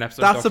 perfect time for an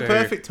episode That's of the Doctor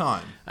Who. perfect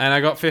time. And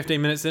I got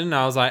 15 minutes in and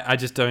I was like, I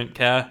just don't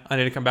care. I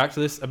need to come back to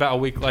this. About a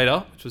week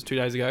later, which was 2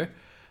 days ago,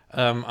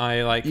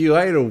 You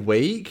ate a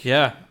week?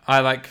 Yeah.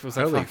 I was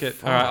like, Holy fuck it.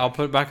 fuck. All right, I'll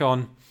put it back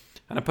on.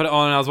 And I put it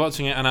on and I was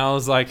watching it and I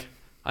was like,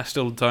 I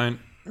still don't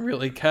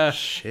really care.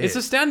 Shit. It's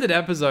a standard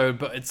episode,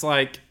 but it's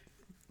like,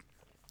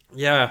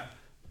 yeah.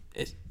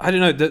 I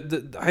don't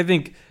know. I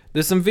think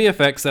there's some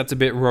VFX that's a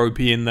bit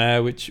ropey in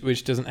there,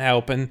 which doesn't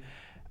help, and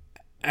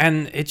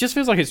it just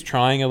feels like it's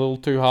trying a little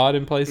too hard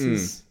in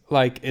places.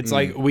 Like it's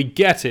like we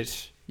get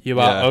it. You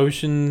are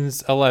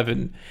Ocean's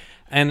 11,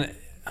 and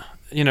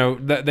you know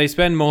they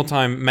spend more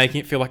time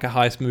making it feel like a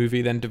heist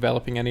movie than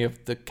developing any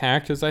of the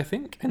characters. I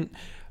think, and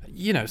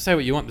you know, say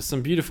what you want. There's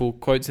some beautiful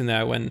quotes in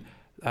there when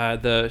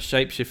the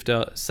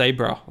shapeshifter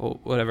Sabra or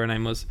whatever her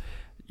name was.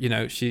 You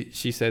know,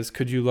 she says,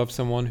 "Could you love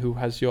someone who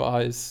has your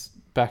eyes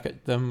back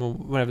at them or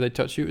whenever they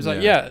touch you?" It was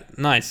like, yeah,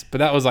 nice. But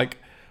that was like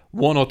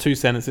 1 or 2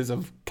 sentences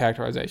of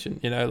characterization.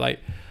 You know, like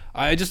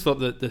I just thought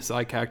that the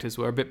side characters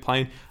were a bit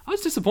plain. I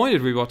was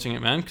disappointed rewatching it,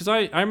 man, because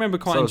I remember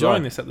quite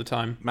enjoying this at the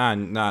time.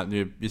 Man, nah,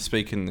 you're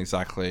speaking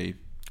exactly.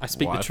 I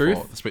speak the truth.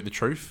 I speak the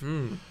truth.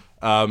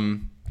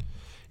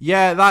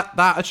 Yeah, that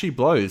actually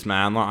blows,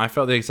 man. Like I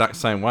felt the exact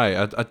same way.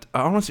 I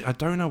honestly I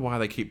don't know why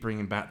they keep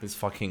bringing back this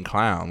fucking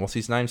clown. What's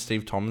his name?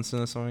 Steve Tomlinson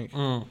or something?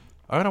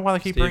 I don't know why they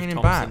keep bringing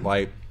him back.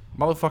 Like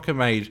motherfucker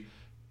made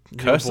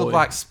Curse of the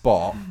Black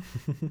Spot,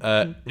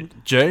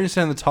 Journeys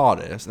in the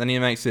TARDIS, and then he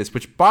makes this.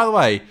 Which, by the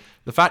way,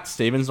 the fact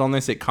Steven's on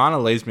this, it kind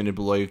of leads me to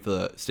believe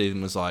that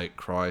Steven was like,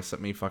 "Christ,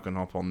 let me fucking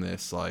hop on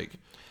this." Like,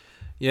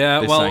 yeah,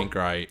 this ain't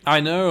great. I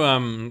know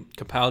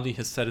Capaldi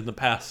has said in the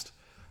past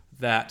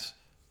that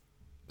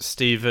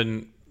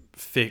Steven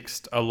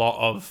fixed a lot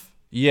of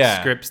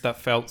scripts that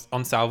felt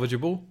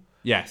unsalvageable.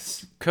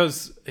 Yes.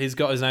 Because he's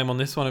got his name on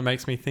this one, it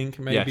makes me think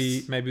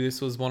maybe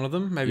this was one of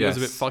them. Maybe it was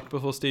a bit fucked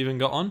before Steven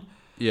got on.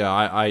 Yeah,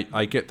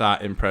 I get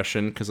that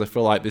impression because I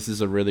feel like this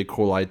is a really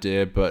cool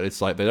idea, but it's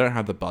like they don't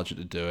have the budget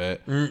to do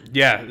it.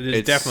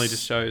 It definitely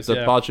just shows.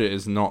 The budget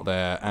is not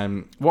there.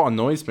 And what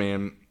annoys me,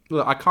 and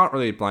look, I can't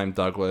really blame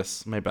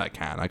Douglas. Maybe I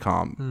can. I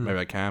can't. Maybe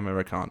I can. Maybe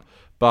I can't.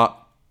 But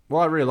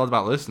what I really loved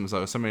about Listen was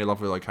there was so many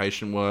lovely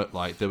location work.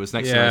 Like there was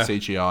next to no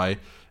CGI,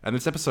 and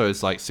this episode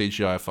is like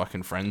CGI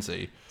fucking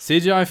frenzy.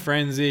 CGI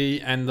frenzy,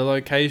 and the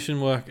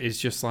location work is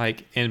just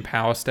like in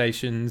power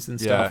stations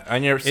and stuff. Yeah,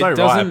 and you're so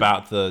right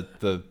about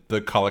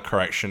the color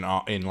correction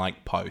in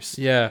like post.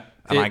 Yeah,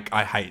 and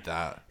I hate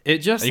that. It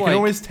just you can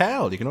always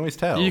tell. You can always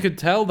tell. You could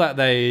tell that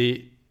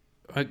they,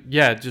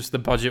 just the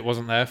budget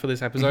wasn't there for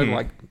this episode.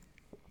 Like,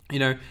 you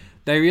know,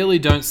 they really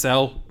don't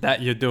sell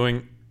that you're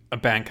doing a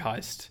bank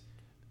heist.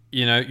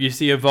 You know, you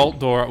see a vault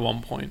door at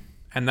one point,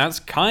 and that's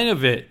kind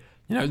of it.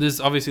 You know, there's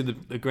obviously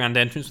the grand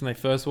entrance when they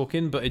first walk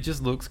in, but it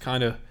just looks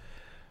kind of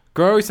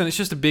gross, and it's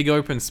just a big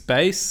open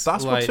space.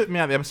 That's what took me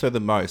out of the episode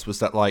the most, was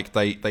that like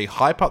they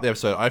hype up the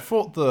episode. I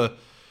thought the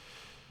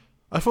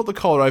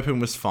cold open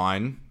was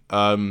fine.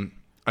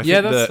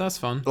 That's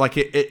fun. Like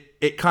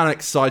it kind of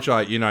excites you.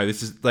 Like, you know,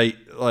 this is we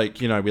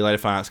later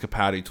find out it's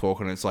Capaldi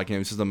talking. And it's like, you know,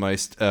 this is the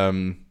most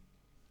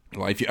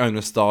like if you own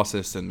a star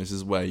system, this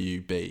is where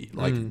you be.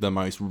 Like the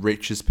most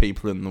richest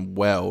people in the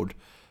world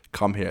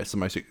come here. It's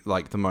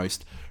the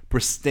most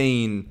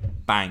pristine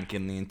bank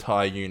in the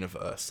entire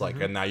universe. Like,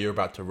 and now you're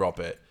about to rob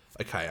it.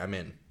 Okay, I'm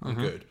in. I'm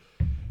good.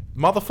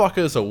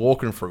 Motherfuckers are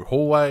walking through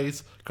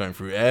hallways, going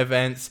through air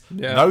vents.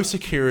 Yeah. No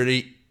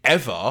security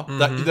ever.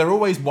 They're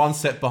always one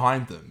step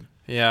behind them.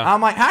 Yeah. And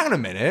I'm like, hang on a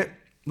minute.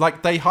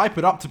 Like, they hype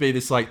it up to be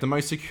this like the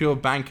most secure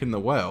bank in the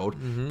world.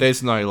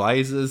 There's no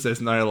lasers. There's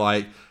no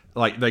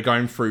like they're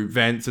going through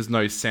vents. There's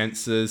no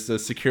sensors. The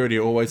security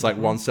are always like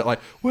one step. Like,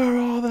 where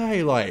are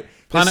they? Like,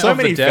 Planet so of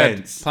many the Dead.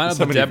 vents. Planet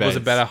of the Dead was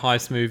a better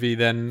heist movie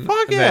than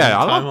Fuck than yeah!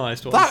 Time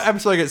Heist was. That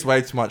episode gets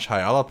way too much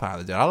hate. I love Planet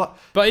of the Dead.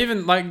 But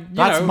even like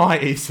that's my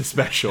Easter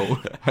special.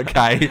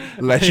 Okay,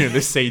 Legend of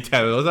the Sea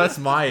Devils.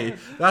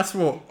 That's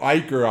what I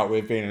grew up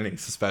with being an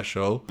Easter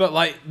special. But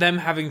like them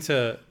having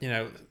to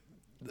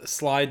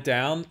slide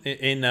down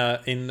in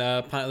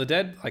Planet of the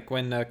Dead, like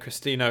when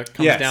Christina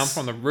comes down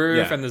from the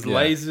roof and there's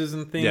lasers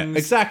and things. Yeah,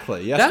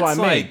 exactly. That's what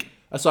I mean.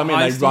 That's what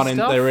I mean. They run in.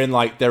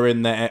 They're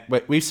in their.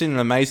 We've seen an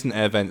amazing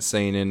air vent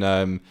scene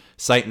in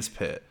Satan's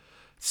Pit.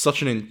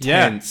 such an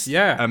intense,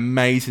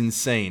 amazing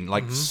scene.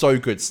 Like, so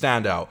good,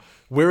 standout.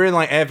 We're in,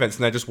 like, air vents,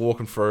 and they're just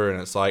walking through,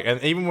 and it's like...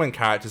 And even when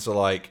characters are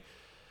like...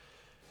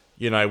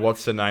 You know,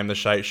 what's the name? The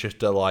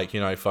shapeshifter, like, you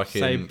know,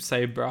 fucking...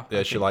 Sabra.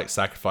 Yeah, she, like,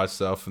 sacrificed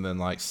herself, and then,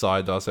 like,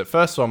 Sai does it.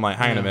 First of all, I'm like,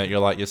 hang on a minute.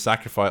 You're like, you're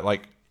sacrificed...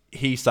 Like,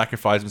 he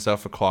sacrificed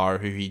himself for Clara,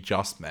 who he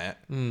just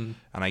met. And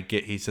I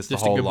get... He's just the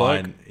whole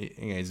line...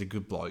 he's a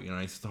good bloke, you know?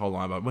 He's just the whole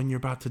line about, when you're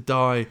about to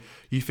die,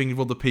 you think of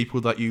all the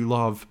people that you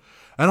love.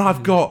 And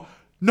I've got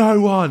no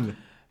one.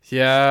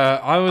 Yeah,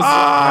 I was...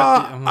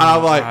 and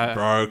I'm like,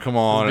 bro, come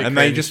on. And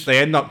cringe. they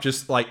end up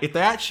just, like... If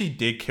they actually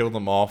did kill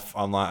them off,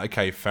 I'm like,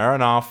 okay, fair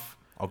enough.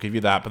 I'll give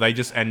you that. But they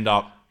just end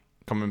up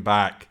coming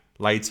back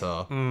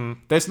later.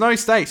 There's no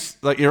stakes.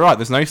 Like, you're right,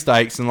 there's no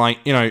stakes. And, like,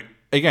 you know,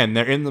 again,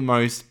 they're in the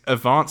most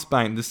advanced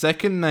bank. The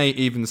second they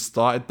even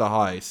started the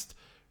heist,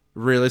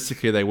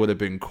 realistically, they would have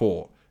been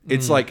caught.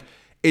 It's like...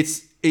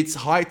 It's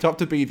hyped up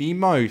to be the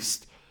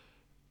most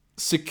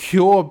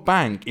secure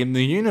bank in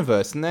the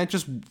universe, and they're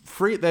just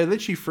free. They're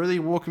literally freely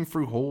walking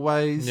through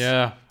hallways.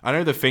 Yeah, I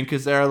know the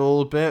Thinker's there a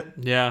little bit.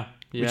 Yeah,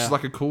 which is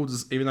like a cool.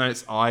 Even though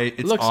its eye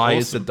awesome.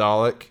 is the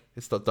Dalek.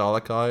 It's the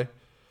Dalek eye.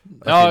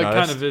 Oh, it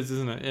kind of is,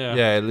 isn't it? Yeah.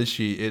 Yeah,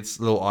 literally, its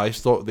little eye.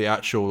 Thought the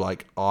actual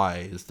like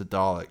eye is the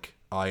Dalek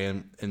eye,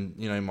 and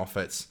you know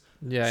Moffat's.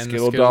 Yeah, in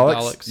Skilled the Skilled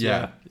Daleks.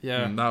 Daleks.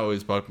 Yeah. That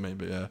always bugged me,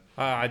 but yeah.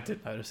 I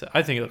did notice it.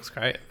 I think it looks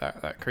great,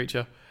 that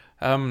creature.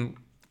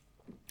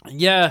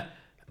 Yeah.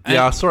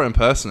 Yeah, I saw it in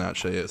person,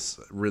 actually. It's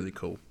really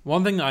cool.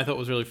 One thing that I thought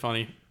was really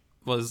funny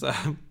was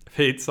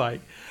Pete's like,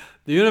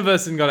 the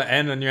universe isn't going to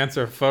end and you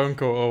answer a phone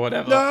call or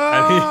whatever. No!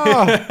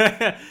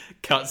 And he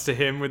cuts to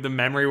him with the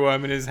memory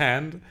worm in his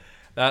hand.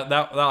 That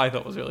I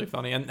thought was really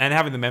funny. And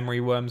having the memory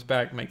worms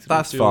back makes it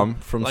That's fun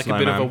from like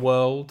Snowman. a bit of a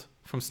world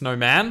from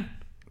Snowman.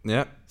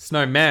 Yeah.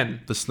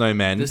 Snowmen. The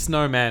snowmen. The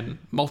snowmen.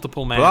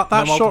 Multiple men. But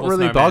that shot multiple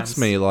really snowmans. bugs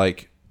me.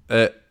 Like,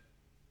 that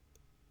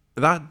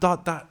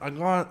I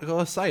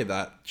gotta say,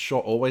 that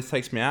shot always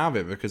takes me out of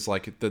it because,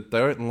 like, they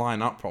don't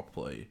line up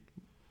properly.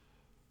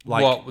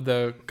 Like, what,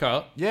 the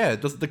cut? Yeah,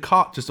 the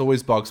cut just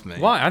always bugs me.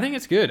 Why? I think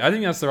it's good. I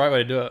think that's the right way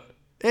to do it.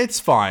 It's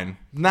fine.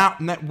 Now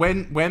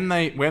when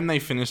they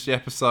finish the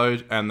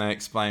episode and they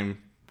explain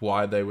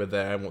why they were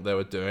there and what they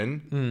were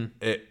doing,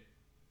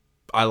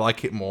 I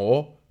like it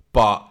more,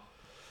 but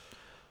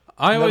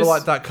I never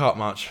liked that cut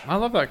much. I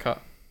love that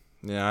cut.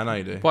 Yeah, I know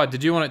you do. Why?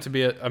 Did you want it to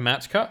be a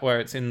match cut where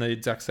it's in the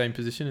exact same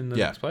position in the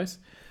next place?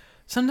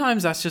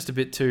 Sometimes that's just a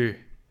bit too...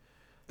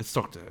 It's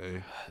Doctor Who.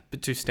 A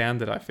bit too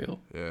standard, I feel.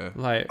 Yeah.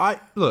 Like...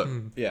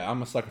 Yeah,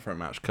 I'm a sucker for a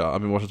match cut.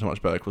 I've been watching too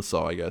much Better Call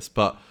Saul, I guess,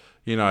 but...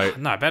 You know,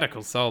 no, Better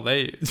Call Saul.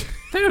 They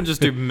don't just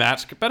do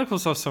match. Better Call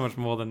Saul's so much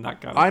more than that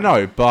guy. I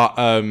know, but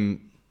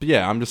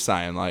yeah, I'm just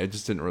saying, like, it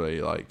just didn't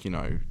really, like, you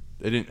know,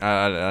 it didn't.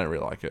 I don't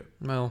really like it.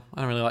 Well,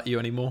 I don't really like you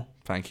anymore.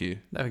 Thank you.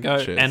 There we go.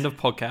 Cheers. End of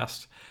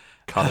podcast.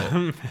 Cut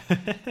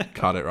it.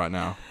 Cut it right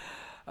now.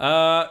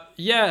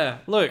 Yeah.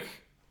 Look,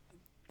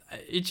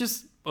 it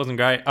just wasn't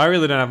great. I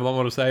really don't have a lot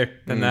more to say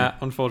than that.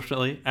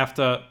 Unfortunately,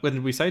 after when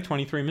did we say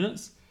 23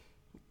 minutes?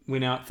 We're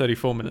now at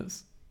 34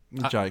 minutes.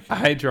 You're joking. I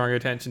hate drawing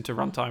attention to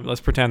runtime. Let's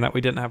pretend that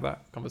we didn't have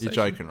that conversation.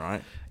 You're joking,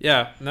 right?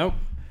 Yeah, nope.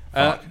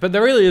 But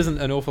there really isn't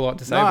an awful lot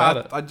to say about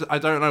it. I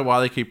don't know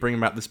why they keep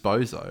bringing back this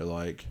bozo.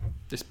 Like,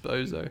 this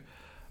bozo.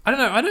 I don't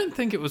know. I don't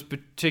think it was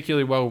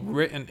particularly well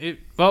written.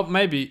 Well,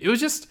 maybe. It was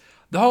just...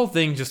 The whole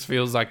thing just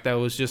feels like there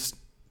was just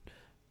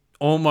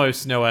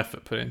almost no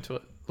effort put into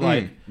it.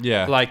 Like,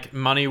 like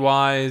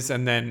money-wise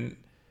and then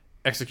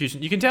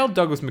execution. You can tell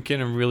Douglas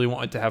McKinnon really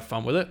wanted to have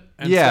fun with it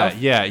and stuff.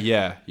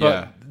 Yeah.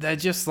 But they're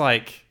just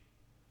like...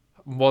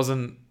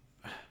 wasn't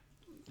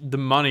the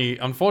money,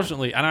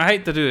 unfortunately, and I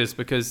hate to do this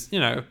because, you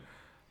know,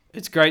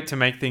 it's great to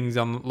make things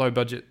on low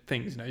budget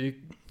things, you know,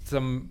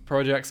 some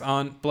projects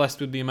aren't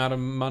blessed with the amount of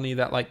money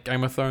that like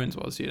Game of Thrones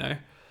was, you know,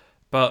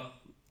 but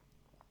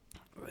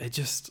it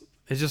just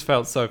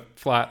felt so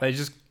flat.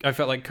 I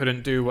felt like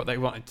couldn't do what they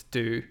wanted to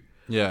do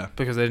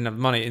because they didn't have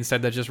money.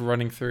 Instead they're just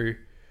running through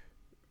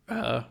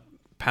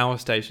power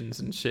stations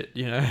and shit,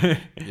 you know.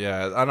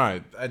 Yeah, I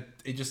know.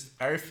 It just,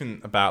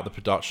 everything about the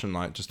production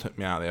like just took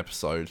me out of the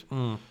episode.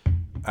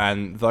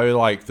 And though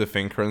like the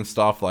Thinker and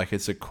stuff, like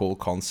it's a cool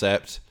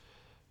concept,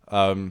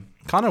 kind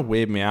of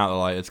weird me out.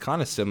 Like it's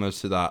kind of similar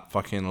to that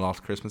fucking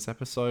Last Christmas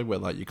episode where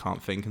like you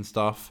can't think and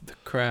stuff. The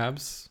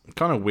crabs.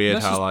 Kind of weird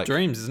that's how just like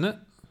dreams, isn't it?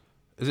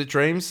 Is it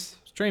dreams?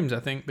 It's dreams, I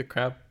think.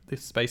 The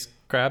space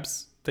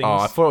crabs. Things. Oh,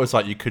 I thought it was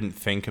like you couldn't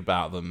think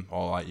about them,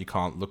 or like you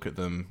can't look at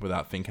them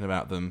without thinking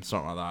about them,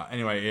 something like that.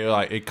 Anyway,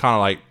 it kind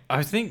of like...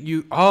 I think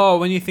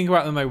when you think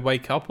about them, they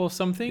wake up or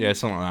something? Yeah,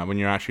 something like that, when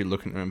you're actually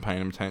looking at them and paying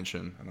them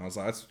attention. And I was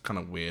like, that's kind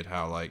of weird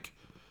how like,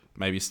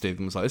 maybe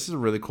Stephen was like, this is a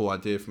really cool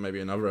idea for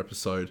maybe another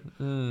episode.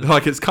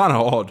 Like, it's kind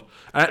of odd.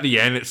 And at the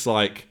end, it's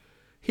like,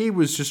 he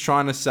was just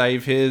trying to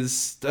save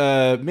his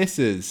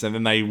missus, and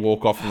then they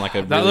walk off in like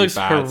a really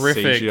bad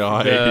horrific.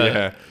 CGI.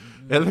 Yeah.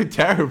 It looked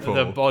terrible.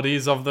 The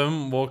bodies of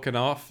them walking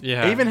off.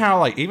 Yeah. Even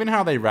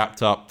how they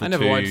wrapped up the two... I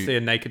never wanted to see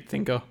a naked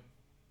Thinker.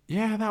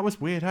 Yeah, that was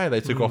weird. Hey,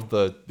 they took off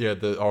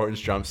the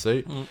orange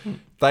jumpsuit.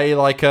 They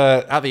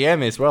at the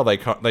end as well.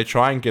 They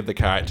try and give the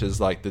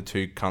characters like the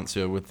two cunts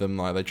who are with them.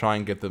 Like they try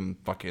and give them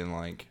fucking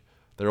like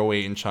they're all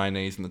eating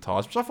Chinese in the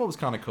TARDIS, which I thought was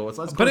kind of cool.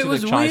 But it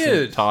was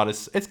weird.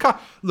 TARDIS. It's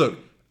look.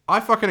 I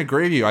fucking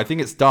agree with you. I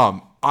think it's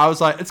dumb. I was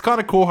like, it's kind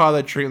of cool how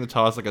they're treating the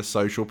TARDIS like a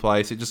social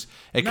place. It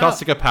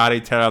cuts like a patty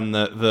telling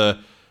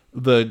the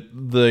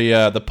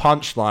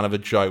punchline of a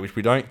joke, which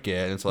we don't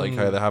get. And it's like,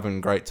 okay, they're having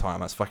a great time.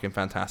 That's fucking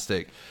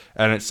fantastic.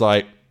 And it's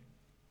like,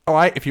 all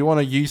right, if you want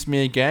to use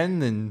me again,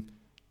 then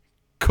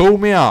call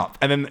me up.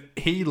 And then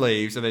he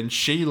leaves, and then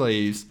she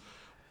leaves,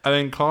 and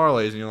then Clara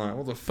leaves, and you're like,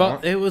 what the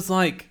fuck? But it was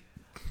like,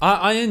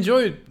 I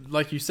enjoyed,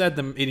 like you said,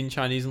 them eating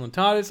Chinese on the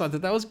TARDIS. I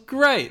thought that was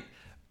great.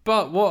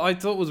 But what I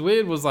thought was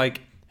weird was like,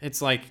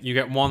 it's like you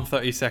get 1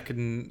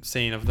 30-second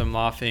scene of them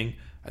laughing,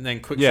 and then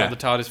quick shot of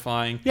the TARDIS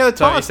flying. Yeah, the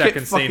TARDIS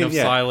 30-second scene of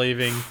Sai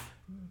leaving,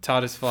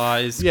 TARDIS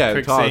flies,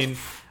 quick scene.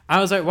 I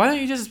was like, why don't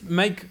you just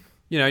make,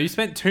 you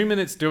spent 2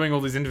 minutes doing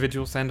all these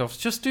individual send-offs.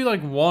 Just do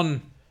like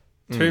 1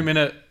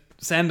 2-minute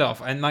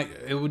send-off, and like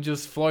it would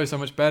just flow so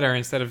much better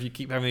instead of you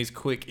keep having these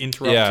quick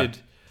interrupted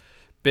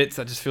bits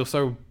that just feel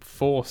so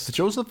forced. Did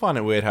you also find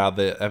it weird how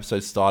the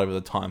episode started with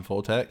a time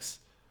vortex?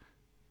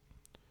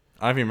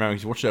 I don't even remember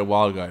because you watched it a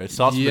while ago. It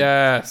starts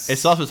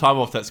with time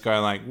vortex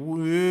going like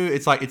woo.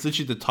 It's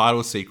literally the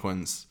title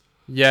sequence.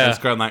 Yeah, it's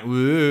going like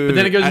woo. But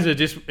then it goes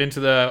into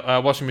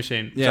the washing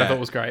machine, which I thought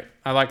was great.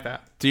 I like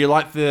that. Do you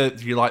like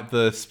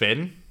the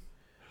spin?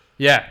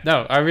 Yeah,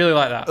 no, I really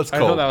like that. That's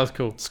cool. I thought that was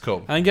cool. It's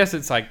cool. And I guess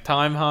it's like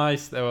time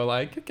heist. They were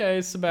like, okay,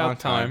 it's about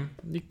time.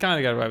 You kind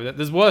of get away with it.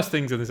 There's worse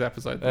things in this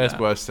episode. There's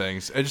worse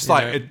things. It's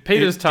just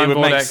Peter's time it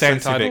would make vortex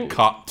sense if it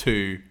cut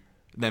to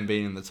them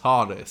being in the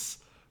TARDIS.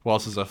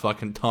 Whilst there's a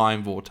fucking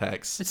time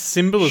vortex. It's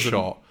symbolism.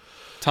 Shot.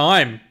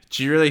 Time.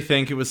 Do you really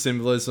think it was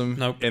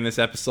symbolism in this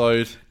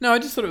episode? No, I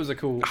just thought it was a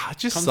cool It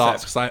just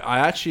concept. sucks because I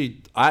actually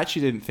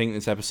didn't think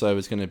this episode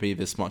was going to be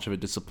this much of a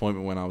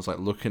disappointment when I was like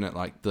looking at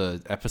like the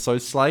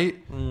episode slate.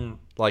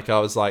 Like I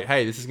was like,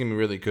 hey, this is going to be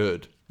really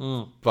good.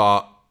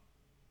 But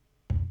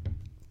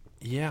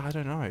yeah, I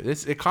don't know.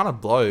 It kind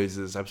of blows.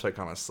 This episode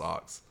kind of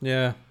sucks.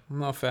 Yeah, I'm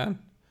not a fan.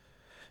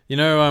 I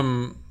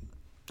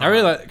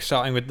really like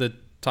starting with the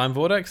time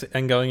vortex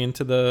and going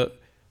into the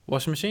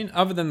washing machine,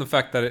 other than the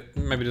fact that it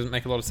maybe doesn't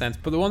make a lot of sense.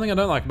 But the one thing I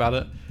don't like about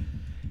it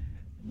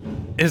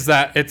is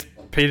that it's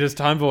Peter's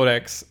time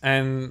vortex,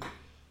 and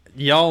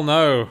y'all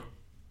know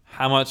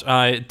how much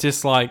I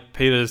dislike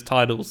Peter's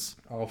titles,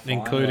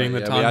 including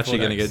the time vortex. Are we actually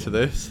going to get to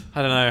this?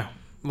 I don't know.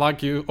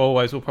 Like you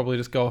always, we'll probably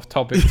just go off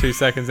topic 2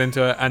 seconds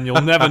into it, and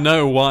you'll never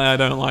know why I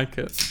don't like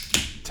it.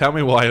 Tell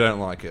me why you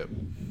don't like it.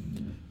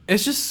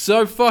 It's just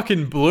so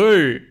fucking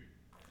blue.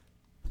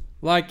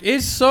 Like,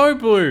 it's so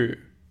blue.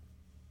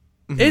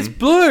 It's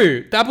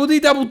blue. Double D,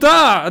 double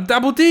da.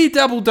 Double D,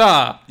 double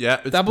da.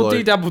 Yeah, it's double blue.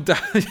 D, double da.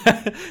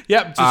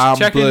 Yep, just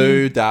checking.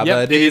 Blue,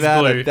 double D,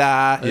 double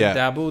da. Yeah.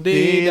 Double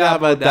D,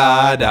 double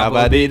da.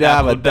 Double D,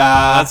 double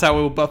da. That's how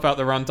we'll buff out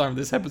the runtime of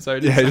this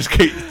episode. Yeah, just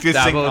keep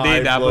double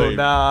D, double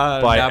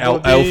da. By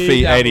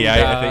Elfie 88,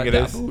 I think it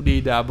is. Double D,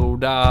 double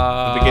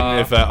da. The beginning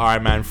of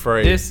Iron Man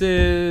 3.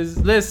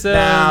 Listen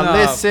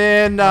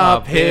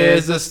up.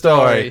 Here's a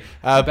story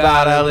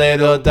about a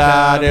little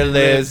dot who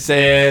lives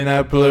in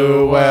a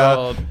blue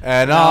world.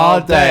 And all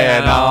day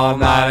and all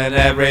night, and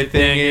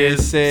everything he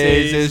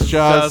sees is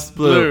just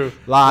blue,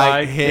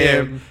 like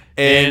him,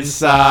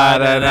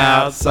 inside and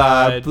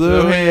outside.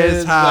 Blue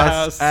his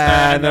house,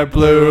 and a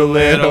blue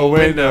little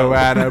window,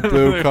 and a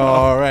blue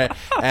car,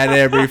 and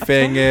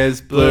everything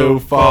is blue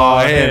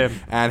for him,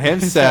 and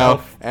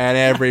himself, and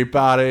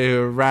everybody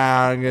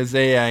around, cause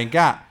he ain't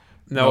got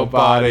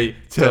nobody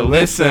to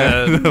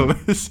listen.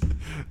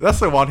 That's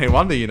the one hit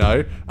wonder,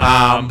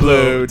 I'm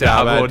blue,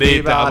 double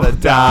D, double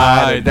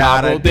die,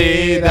 double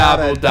D,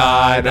 double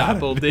die,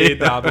 double D,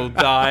 double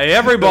die.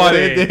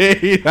 Everybody,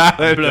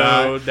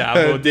 blue,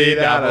 double D,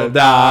 double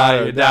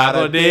die,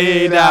 double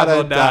D,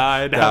 double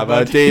die,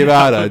 double D,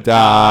 double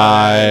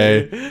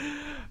die.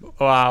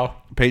 Wow.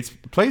 Pete's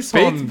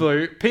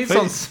blue. Pete's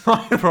on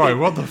smile. Bro,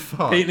 what the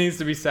fuck? Pete needs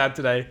to be sad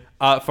today.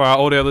 For our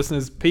audio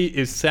listeners, Pete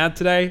is sad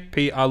today.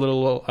 Pete, our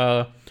little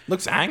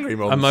looks angry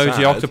more than emoji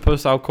sad.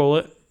 Octopus, I'll call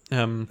it.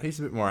 He's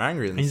a bit more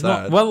angry than he's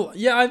sad. Not, well,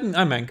 yeah,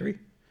 I'm angry.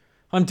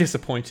 I'm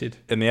disappointed.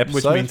 In the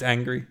episode? Which means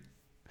angry.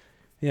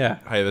 Yeah.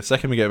 Hey, the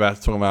second we get back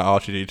to talking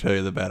about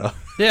R2D2, the better.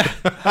 Yeah.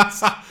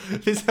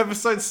 This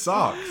episode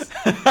sucks.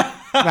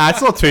 Nah,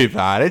 it's not too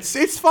bad.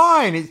 It's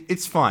fine.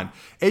 It's fine.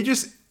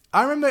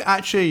 I remember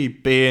actually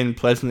being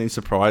pleasantly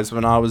surprised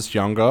when I was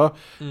younger.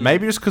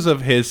 Maybe just because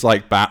of his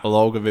like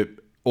backlog of it,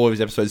 all of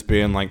his episodes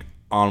being like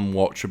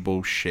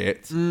unwatchable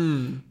shit.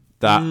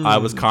 That I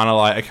was kind of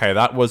like, okay,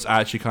 that was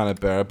actually kind of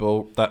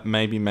bearable. That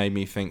maybe made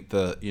me think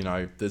that,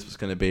 this was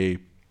going to be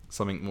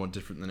something more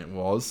different than it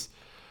was.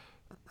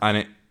 And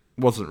it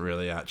wasn't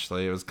really,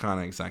 actually. It was kind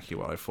of exactly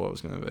what I thought it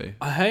was going to be.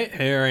 I hate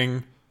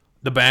hearing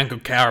the Bank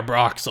of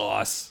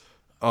Carabraxos.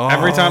 Oh.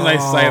 Every time they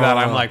say that,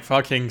 I'm like,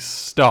 fucking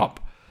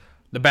stop.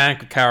 The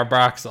Bank of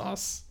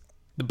Carabraxos.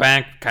 The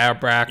bank,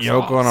 Carabrax.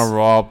 You're gonna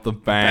rob the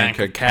bank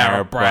of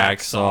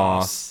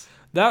Carabraxos.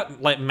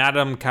 That like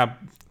Madame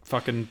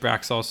fucking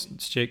Braxos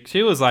chick.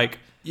 She was like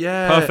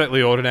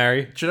perfectly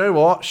ordinary. Do you know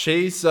what?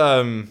 She's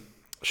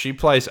she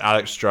plays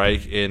Alex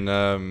Drake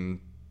in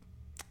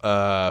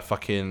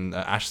fucking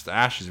Ashes to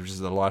Ashes, which is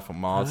the Life on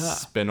Mars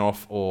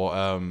spin-off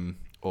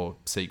or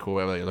sequel,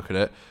 whatever you look at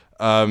it.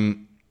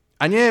 And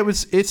yeah,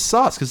 it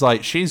sucks because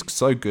like she's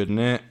so good in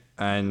it,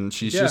 and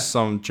she's just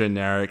some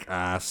generic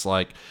ass.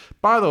 Like,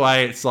 by the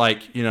way, it's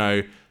like, you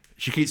know,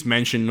 she keeps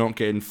mentioning not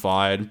getting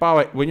fired. By the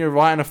way, when you're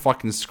writing a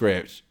fucking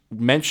script,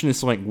 mentioning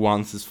something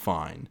once is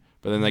fine.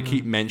 But then they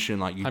keep mentioning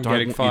like you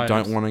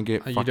don't want to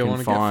get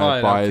fucking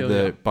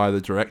fired by the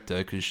director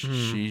because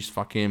she's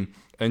fucking.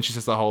 And she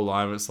says the whole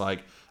line. It's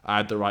like, I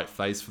had the right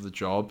face for the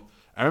job.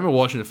 I remember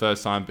watching the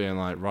first time being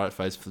like, right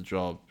face for the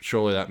job.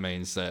 Surely that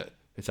means that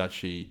it's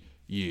actually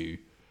you,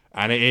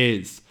 and it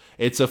is.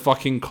 It's a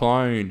fucking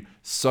clone.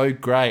 So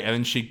great. And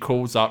then she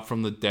calls up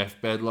from the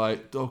deathbed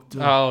like, Doctor.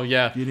 Oh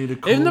yeah. You need to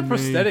call Even the me.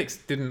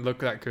 prosthetics didn't look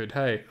that good.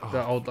 Hey,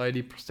 the old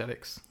lady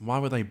prosthetics. Why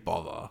would they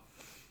bother?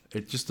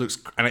 It just looks,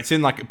 and it's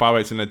in like, by the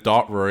way, it's in a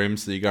dark room,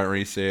 so you can't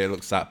really see it. It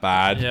looks that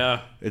bad.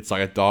 Yeah. It's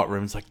like a dark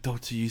room. It's like,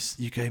 Doctor, you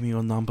gave me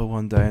your number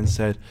one day and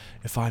said,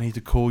 if I need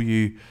to call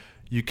you,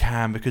 you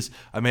can, because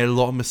I made a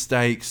lot of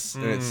mistakes.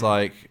 And it's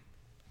like,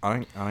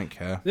 I don't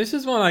care. This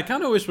is one I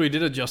kind of wish we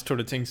did adjust to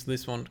the things to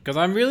this one, because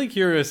I'm really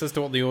curious as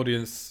to what the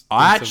audience.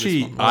 I thinks of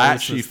this one.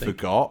 actually Think.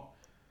 forgot.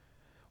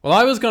 Well,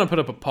 I was going to put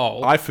up a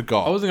poll. I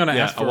forgot. I wasn't going to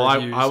ask for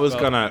reviews. I would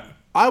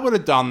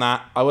have done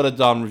that. I would have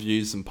done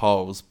reviews and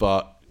polls,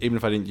 but even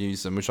if I didn't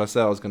use them, which I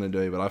said I was going to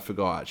do, but I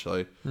forgot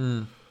actually.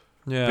 Yeah.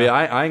 But yeah,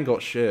 I ain't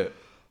got shit.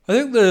 I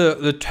think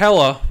the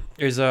teller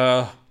is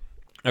a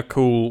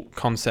cool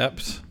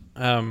concept.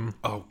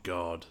 Oh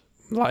God.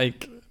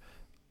 Like,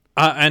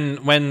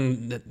 and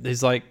when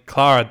he's like,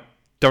 Clara,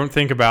 don't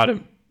think about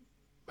him.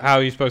 How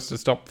are you supposed to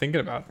stop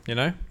thinking about him? You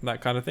know, that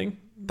kind of thing.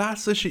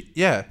 That's literally,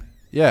 yeah,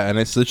 and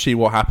it's literally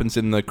what happens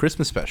in the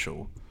Christmas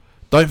special.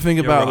 Don't think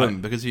about them,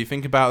 because if you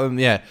think about them,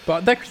 yeah.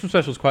 But that Christmas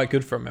special is quite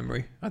good from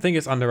memory. I think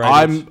it's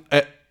underrated.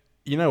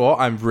 You know what?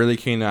 I'm really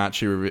keen to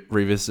actually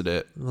revisit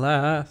it.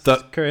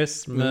 Last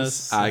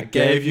Christmas, I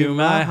gave you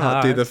my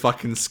heart. Do the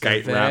fucking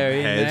skate ramp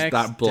heads.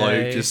 That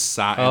bloke just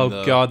sat in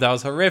the... Oh, God, that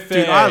was horrific.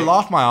 Dude, I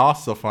laughed my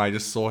ass off when I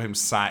just saw him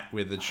sat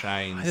with the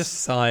chains. I just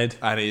sighed.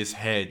 And his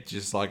head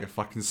just like a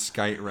fucking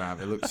skate ramp.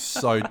 It looked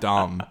so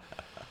dumb.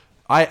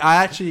 I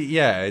actually,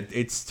 yeah,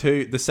 it's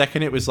too... The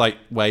second it was like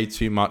way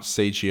too much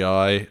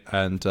CGI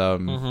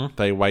and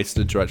they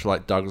wasted a director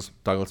like Douglas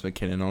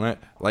McKinnon on it.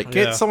 Like,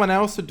 get someone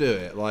else to do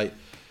it. Like...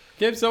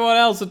 Give someone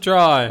else a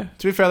try.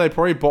 To be fair, they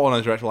probably brought on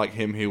a director like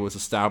him who was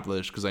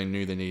established because they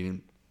knew they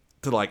needed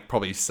to like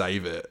probably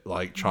save it,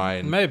 like try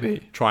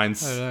and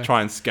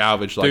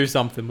salvage, like do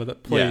something with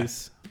it,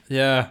 please.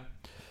 Yeah.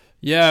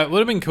 It would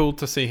have been cool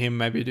to see him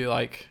maybe do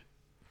like,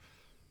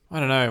 I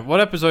don't know, what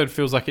episode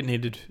feels like it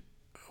needed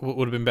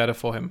would have been better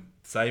for him.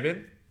 Save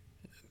it.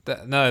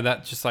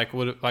 That just like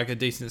would like a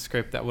decent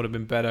script that would have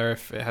been better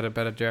if it had a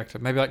better director.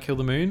 Maybe like Kill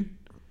the Moon.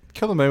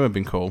 Kill the Moon would have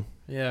been cool.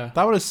 Yeah.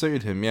 That would have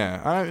suited him,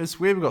 yeah. I know, it's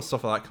weird we've got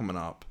stuff like that coming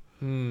up.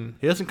 He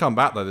doesn't come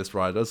back, though, this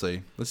ride, does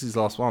he? This is his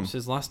last one. This is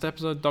his last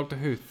episode of Doctor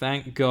Who,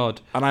 thank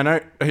God. And I know,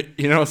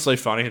 you know what's so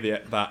funny?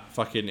 That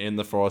fucking In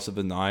the Forest of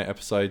the Night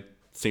episode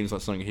seems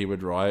like something he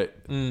would write.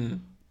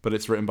 But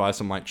it's written by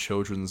some, like,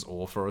 children's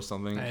author or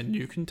something. And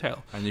you can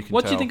tell.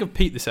 What do you think of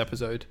Pete this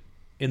episode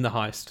in The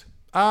Heist?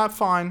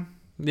 Fine.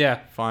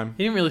 Yeah, fine.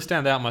 He didn't really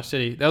stand out much,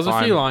 did he? There was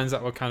a few lines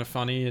that were kind of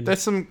funny. And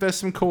there's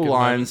some cool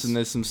lines, and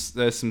there's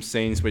some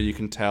scenes where you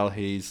can tell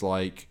he's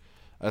like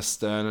a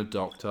sterner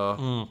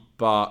doctor,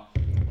 but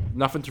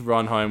nothing to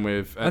run home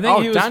with. And,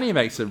 Danny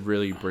makes a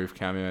really brief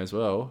cameo as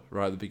well,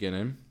 right at the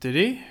beginning. Did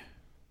he?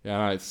 Yeah,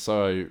 no, it's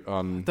so.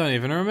 I don't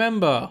even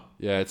remember.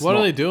 Yeah, it's what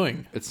are they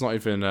doing? It's not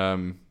even.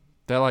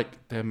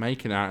 They're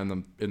making out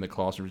in the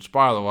classroom, which,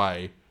 by the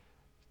way,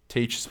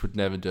 teachers would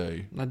never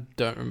do. I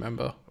don't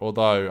remember.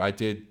 Although I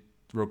did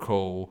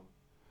recall.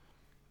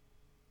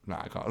 No,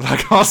 I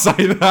can't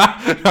say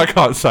that. I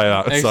can't say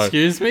that.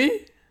 Excuse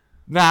me?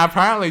 Nah,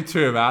 apparently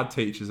 2 of our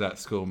teachers at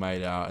school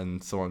made out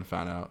and someone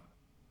found out.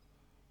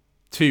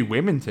 2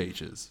 women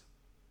teachers.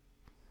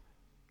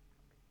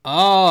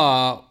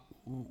 Ah.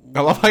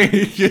 I love how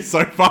you're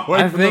so far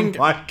away from the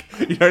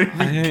mic. You don't even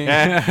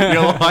care.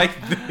 You're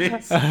like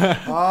this.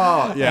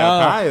 Oh, yeah.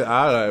 Apparently,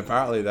 I don't know.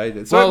 Apparently they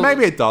did. So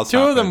maybe it does 2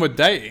 happen. of them were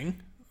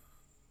dating.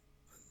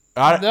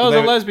 There was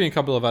a lesbian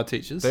couple of our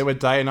teachers. They were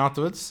dating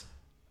afterwards?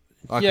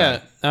 Okay. Yeah.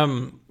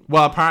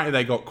 Well, apparently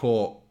they got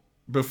caught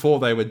before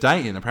they were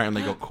dating.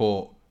 Apparently they got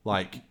caught,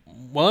 like...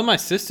 Well, in my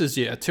sister's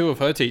year, 2 of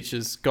her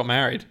teachers got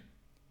married.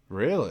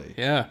 Really?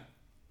 Yeah.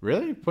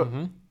 Really?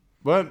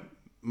 But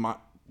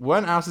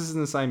weren't our sisters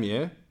in the same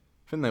year?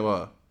 I think they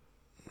were.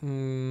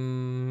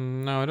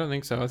 No, I don't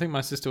think so. I think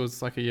my sister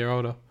was like a year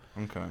older.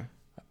 Okay.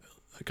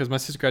 Because my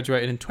sister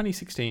graduated in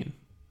 2016.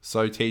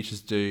 So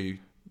teachers do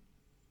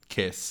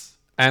kiss.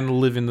 And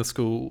live in the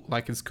school,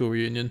 like in school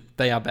reunion.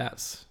 They are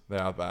bats. They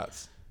are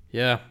bats.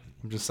 Yeah.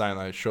 I'm just saying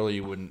though, surely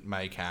you wouldn't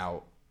make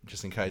out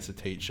just in case a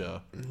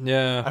teacher.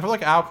 Yeah. I feel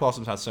like our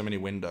classrooms had so many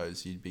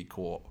windows, you'd be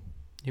caught.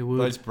 You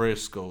would. Those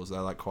British schools,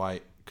 they're like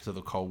quite, because of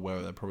the cold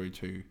weather, they're probably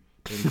too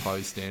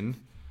enclosed in.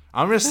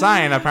 I'm just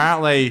saying,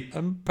 apparently,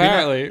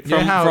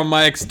 from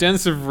my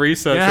extensive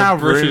research of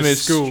British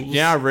schools.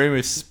 Yeah,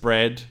 rumours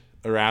spread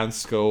around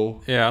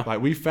school. Yeah.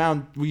 Like we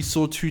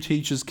saw 2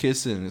 teachers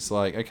kissing. It's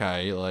like,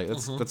 okay, like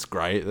that's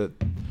great. That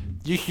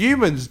you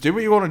humans do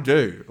what you want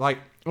to do. Like,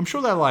 I'm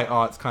sure they're like,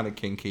 oh, it's kind of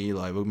kinky.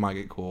 Like, we might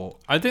get caught.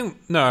 I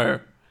think no.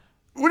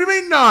 What do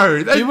you mean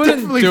no? They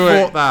definitely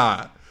thought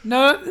that.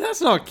 No,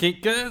 that's not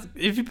kinky.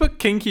 If you put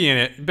kinky in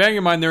it, bearing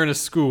in mind they're in a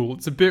school,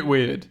 it's a bit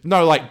weird.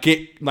 No, like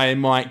they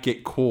might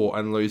get caught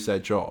and lose their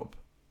job.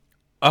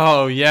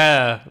 Oh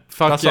yeah,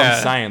 fuck that's yeah. What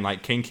I'm saying.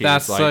 Like kinky.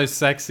 That's is like, so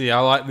sexy.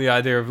 I like the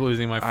idea of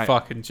losing my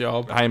fucking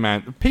job. Hey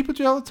man, people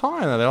do it all the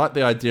time. Though. They like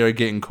the idea of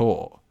getting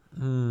caught.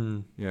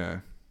 Yeah.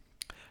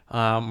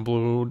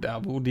 Blue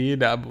double D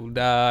double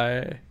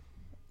die.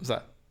 Was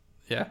that?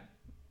 Yeah.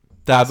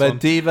 Dabba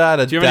diva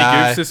da. Do you have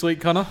any goofs this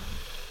week, Connor?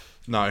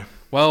 No.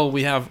 Well,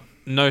 we have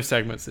no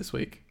segments this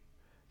week.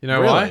 You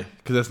know really? why?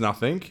 Because there's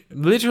nothing.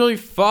 Literally,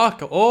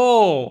 fuck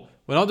all.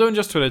 We're not doing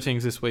just Twitter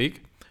things this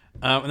week.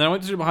 And then I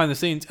went to do behind the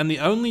scenes, and the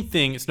only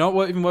thing, it's not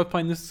even worth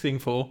playing this thing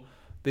for,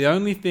 the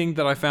only thing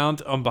that I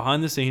found on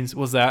behind the scenes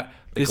was that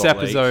this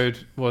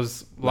episode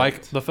was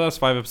like the first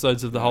 5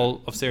 episodes of the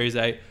whole of Series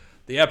 8.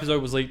 The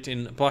episode was leaked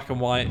in black and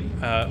white,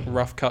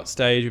 rough cut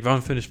stage with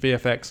unfinished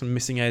VFX and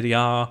missing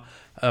ADR,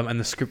 and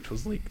the script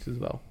was leaked as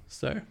well.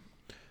 So,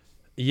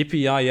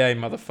 yippee-yay,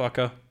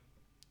 motherfucker.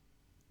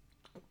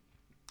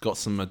 Got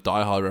some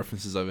Die Hard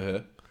references over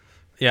here.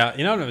 Yeah,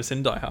 you know, I've never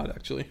seen Die Hard,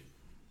 actually.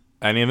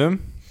 Any of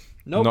them?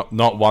 Nope.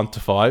 Not 1 to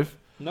 5?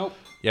 Nope.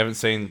 You haven't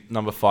seen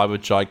number 5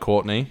 with Jai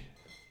Courtney?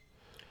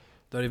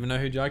 Don't even know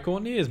who Jai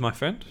Courtney is, my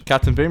friend.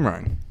 Captain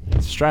Boomerang.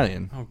 It's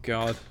Australian. Oh,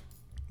 God.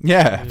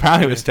 Yeah,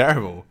 apparently it was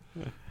terrible.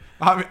 Yeah.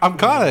 I'm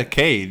kind of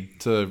keen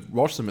to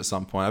watch them at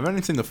some point. I've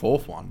only seen the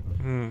 4th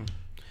one.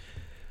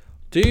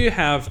 Do you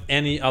have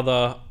any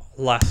other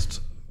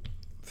last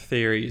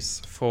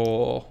theories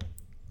for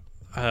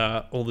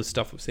all the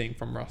stuff we're seeing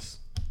from Russ?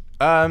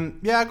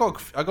 Yeah, I got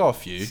a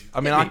few.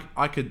 I mean,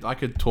 I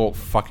could talk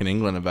fucking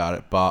England about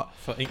it, but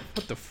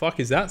what the fuck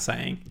is that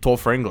saying? Talk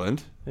for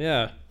England.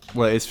 Yeah.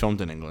 Well, it is filmed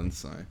in England,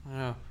 so.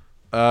 Yeah.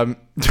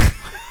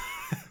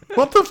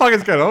 What the fuck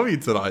is going on with you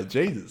tonight?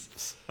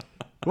 Jesus.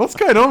 What's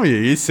going on with you?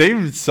 You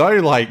seem so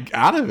like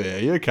out of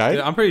it. Are you okay?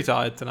 Yeah, I'm pretty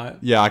tired tonight.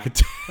 Yeah, I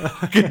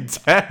could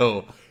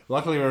tell.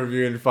 Luckily, we're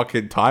reviewing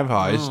fucking Time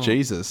Heist.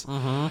 Jesus.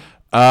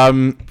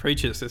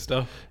 Preach it,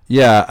 sister.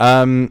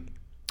 Yeah.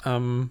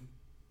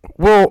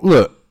 Well,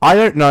 look, I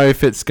don't know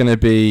if it's going to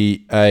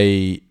be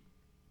a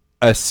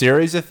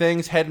series of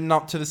things heading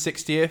up to the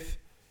 60th.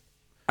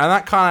 And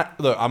that kind of...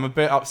 Look, I'm a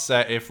bit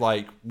upset if,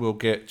 like, we'll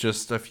get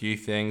just a few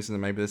things and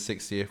then maybe the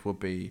 60th will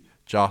be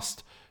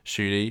just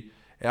Shooty.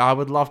 I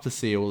would love to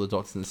see all the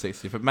Doctors in the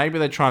 60th, but maybe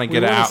they're trying to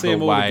get it out of the way.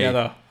 We want to see them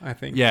all together, I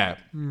think. Yeah,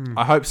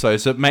 I hope so.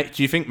 So, do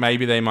you think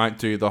maybe they might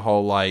do the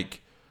whole,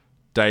 like,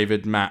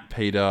 David, Matt,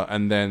 Peter,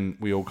 and then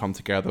we all come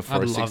together for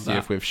a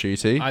 60th with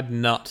Shooty? I'd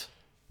nut.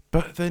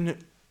 But then,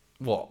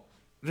 what?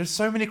 There's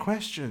so many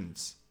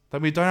questions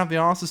that we don't have the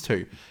answers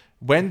to.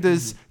 When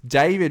does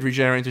David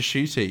regenerate into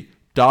Shooty?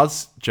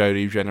 Does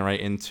Jodie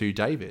regenerate into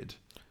David?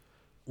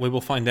 We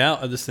will find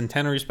out at the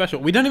Centenary special.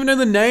 We don't even know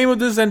the name of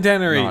the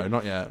Centenary. No,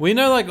 not yet. We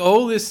know like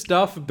all this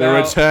stuff about...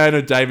 The Return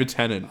of David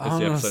Tennant.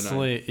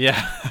 Honestly,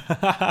 yeah.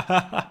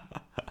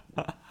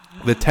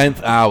 The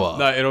 10th hour.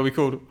 No, it'll be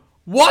called...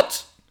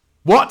 What?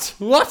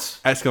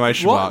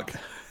 Exclamation mark.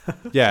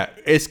 Yeah,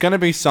 it's going to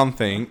be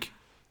something...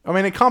 I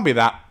mean, it can't be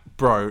that...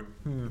 Bro,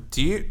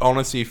 do you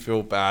honestly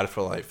feel bad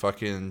for like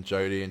fucking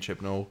Jodie and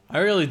Chibnall? I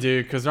really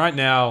do, because right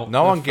now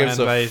no one gives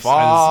a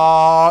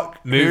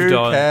fuck. Moved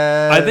on.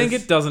 Cares? I think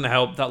it doesn't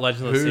help that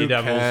Legend of the Sea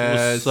Devils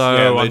was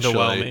so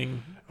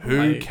underwhelming.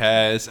 Who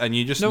cares? And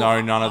you just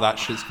know none of that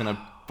shit's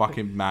gonna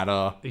fucking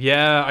matter.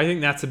 Yeah, I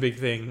think that's a big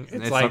thing.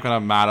 It's like, not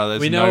gonna matter.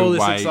 There's we know no all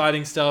this way.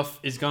 exciting stuff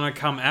is gonna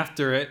come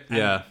after it.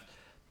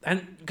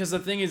 And because the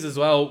thing is as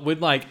well,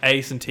 with like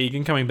Ace and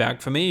Tegan coming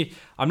back, for me,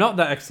 I'm not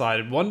that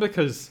excited. One,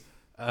 because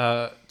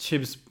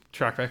Chib's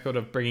track record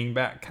of bringing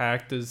back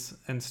characters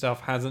and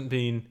stuff hasn't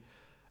been,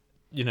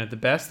 you know, the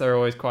best. They're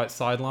always quite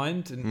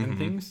sidelined and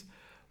things.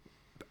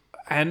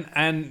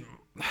 And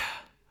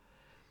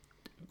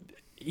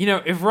you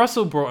know, if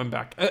Russell brought him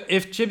back,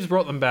 if Chibs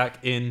brought them back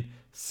in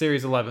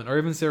Series 11 or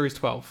even Series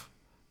 12,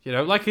 you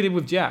know, like he did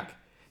with Jack,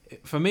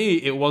 for me,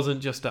 it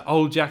wasn't just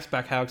Jack's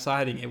back, how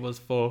exciting. It was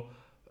for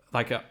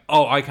like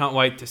I can't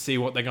wait to see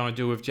what they're going to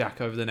do with Jack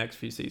over the next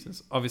few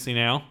seasons. Obviously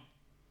now,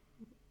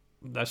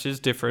 that's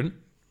just different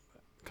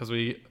because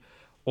you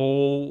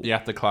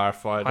have to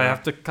clarify. I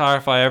have to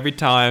clarify every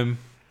time.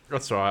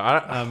 That's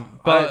right. I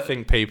don't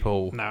think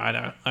people. No, I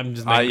know. I'm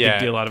just making a big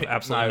deal out of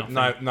absolutely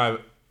nothing. No.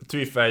 To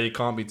be fair, you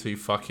can't be too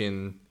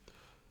fucking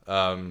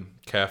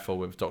careful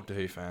with Doctor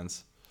Who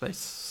fans. They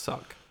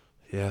suck.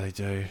 Yeah, they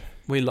do.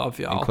 We love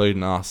y'all,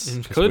 including us.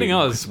 Including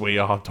us. We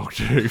are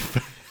Doctor Who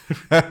fans.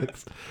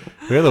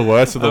 We're the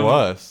worst of the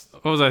worst.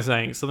 What was I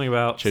saying? Something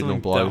about Chibnall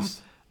something blows.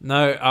 dumb.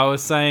 No, I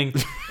was saying...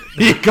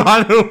 You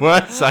kind of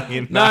were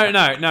saying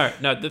that.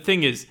 No. The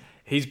thing is,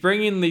 he's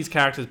bringing these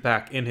characters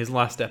back in his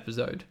last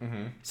episode.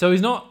 So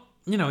he's not...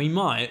 he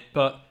might,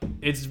 but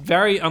it's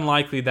very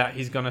unlikely that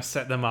he's going to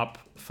set them up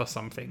for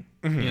something.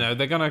 They're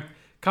going to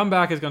come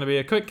back. It's going to be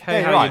a quick,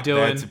 hey, how you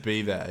doing? There to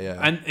be there, yeah.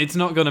 And it's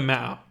not going to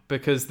matter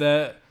because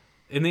they're...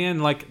 In the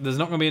end, there's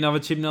not going to be another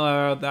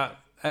Chibnall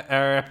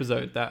era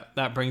episode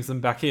that brings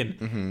them back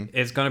in.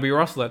 It's going to be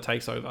Russell that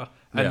takes over.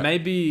 And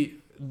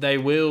maybe they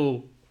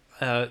will...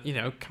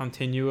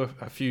 continue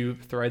a few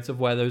threads of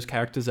where those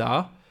characters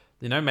are.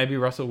 Maybe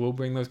Russell will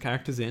bring those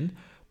characters in.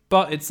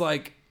 But it's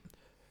like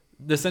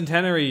the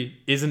Centenary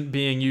isn't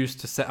being used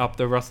to set up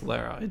the Russell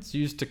era. It's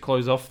used to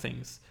close off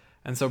things.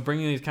 And so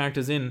bringing these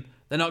characters in,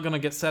 they're not going to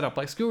get set up.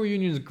 Like School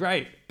Reunion is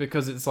great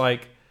because it's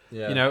like,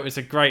 it's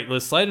a great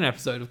Liz Sladen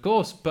episode, of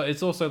course. But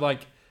it's also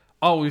like,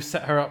 we've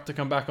set her up to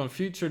come back on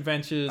future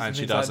adventures. And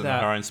she things does like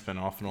that. her own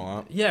spin-off and all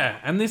that. Yeah,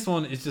 and this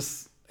one is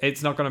just,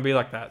 it's not going to be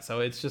like that. So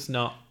it's just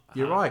not...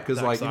 You're right, because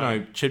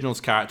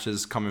Chibnall's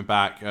characters coming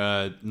back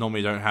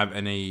normally don't have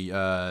any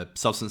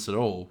substance at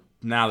all.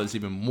 Now there's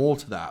even more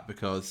to that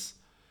because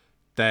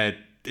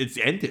it's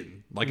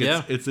ending.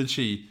 It's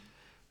literally...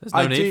 There's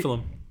no need for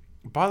them.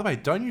 By the way,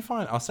 don't you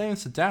find... I was saying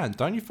to Dan,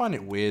 don't you find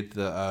it weird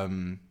that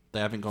they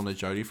haven't gone to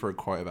Jodie for a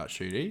quote about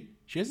Shooty?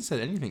 She hasn't said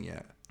anything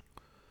yet.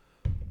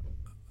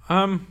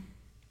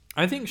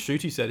 I think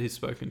Shooty said he's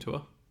spoken to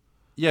her.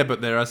 Yeah,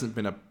 but there hasn't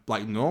been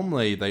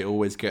normally they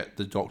always get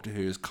the Doctor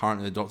who is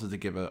currently the Doctor to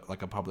give a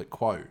public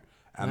quote,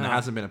 and there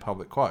hasn't been a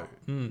public quote.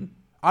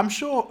 I'm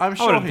sure. I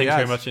wouldn't think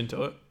too much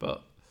into it,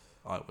 but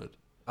I would.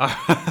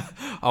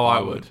 I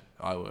would.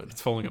 I would.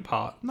 It's falling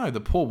apart. No, the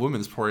poor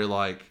woman's probably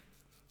like,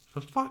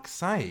 for fuck's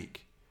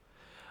sake.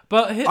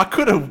 But I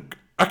could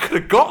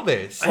have got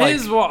this.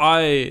 Here's what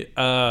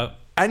I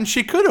and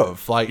she could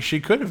have she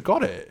could have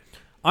got it.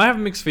 I have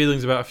mixed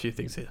feelings about a few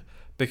things here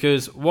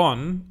because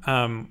one,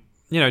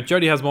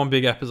 Jodie has one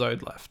big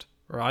episode left,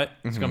 right?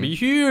 It's going to be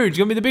huge. It's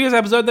going to be the biggest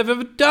episode they've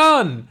ever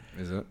done.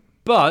 Is it?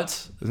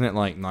 But... Isn't it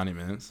 90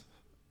 minutes?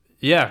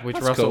 Yeah, which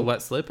That's Russell cool.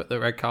 let slip at the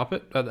red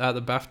carpet at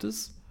the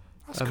BAFTAs.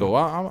 That's cool.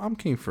 I'm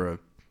keen for a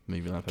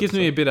movie like that. Gives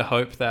me a bit of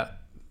hope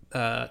that,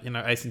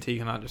 Ace and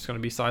Tegan aren't just going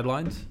to be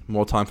sidelined.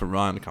 More time for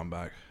Ryan to come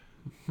back.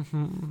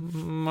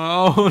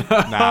 No.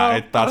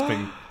 Nah,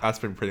 that's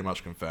been pretty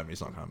much confirmed.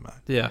 He's not coming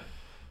back. Yeah.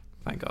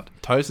 Thank God.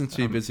 Tozen's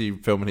too busy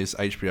filming his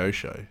HBO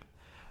show.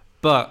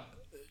 But...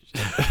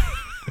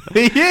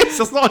 He is.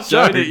 That's not a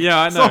joke.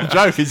 Yeah, I know. It's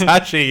not a joke. He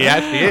actually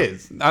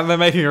is. And they're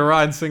making a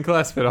Ryan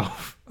Sinclair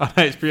spin-off on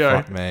HBO.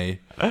 Fuck me.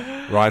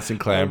 Ryan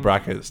Sinclair in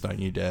brackets. Don't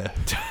you dare.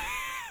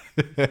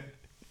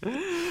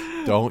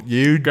 Don't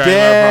you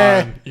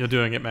dare. Ryan, you're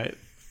doing it, mate.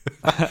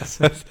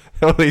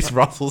 All these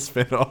Russell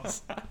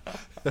spin-offs.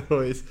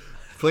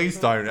 Please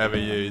don't ever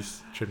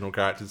use Chibnall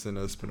characters in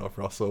a spin-off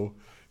Russell.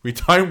 We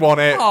don't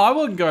want it. Oh, I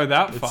wouldn't go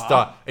that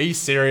far. Are you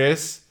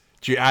serious?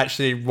 Do you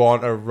actually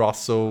want a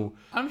Russell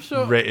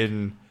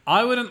written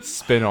I wouldn't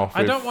spin-off?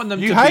 I don't want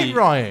them You to hate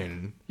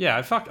Ryan. Yeah,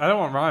 I don't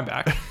want Ryan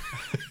back.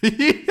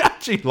 You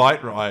actually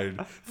like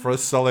Ryan for a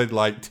solid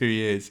 2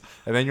 years,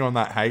 and then you're on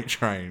that hate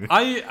train.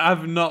 I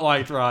have not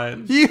liked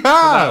Ryan. You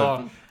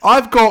have.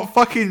 I've got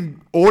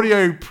fucking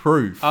audio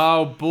proof.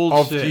 Oh,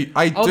 bullshit.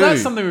 I do. Oh,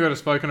 that's something we could have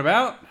spoken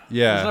about.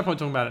 Yeah. There's no point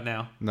talking about it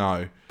now.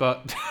 No.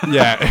 But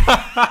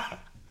yeah.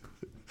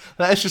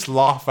 Let's just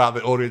laugh at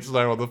the audience to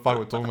know what the fuck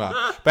we're talking about.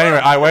 But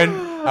anyway,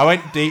 I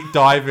went deep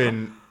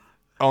diving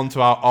onto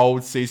our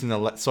old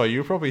season. Sorry, you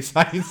were probably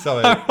saying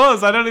something. I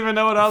was. I don't even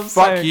know what I was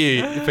saying. Fuck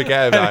you.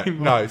 Forget about it.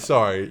 No,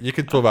 sorry. You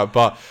can talk about it.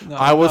 But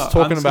I was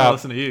talking about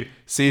listen to you.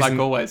 Season. Like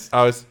always.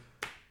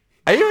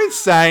 Are you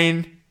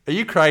insane? Are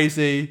you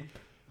crazy?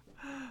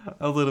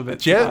 A little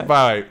bit.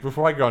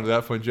 Before I go on to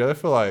that point, do you ever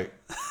feel like...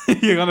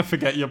 You're going to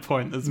forget your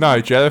point. Do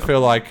you ever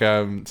feel like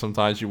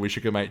sometimes you wish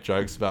you could make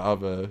jokes about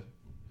other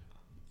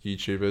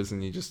YouTubers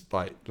and you just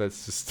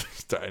let's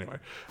just do it anyway.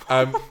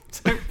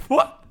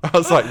 What? I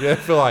was like, I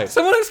feel like...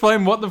 Someone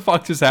explain what the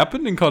fuck just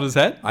happened in Connor's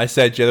head. I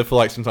said, do you ever feel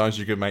like sometimes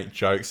you could make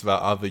jokes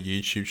about other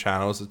YouTube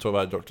channels that talk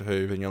about Doctor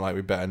Who and you're like,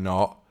 we better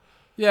not?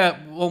 Yeah,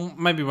 well,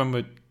 maybe when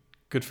we're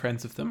good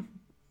friends with them.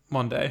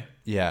 One day.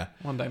 Yeah.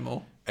 One day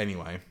more.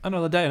 Anyway.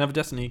 Another day, another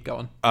destiny.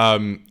 Go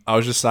on. I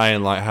was just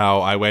saying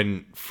how I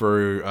went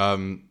through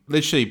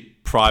literally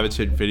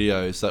privated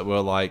videos that were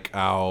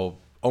our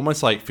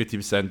almost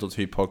 50% Doctor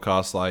Who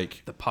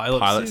podcast the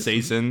pilot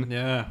season.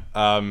 Yeah.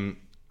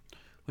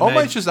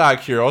 Almost just out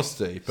of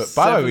curiosity. But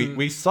by the way,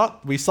 we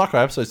suck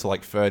our episodes to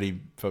 30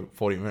 for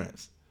 40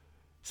 minutes.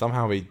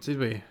 Somehow we did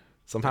we?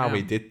 Somehow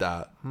we did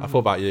that. I thought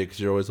about you because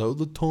you're always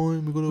the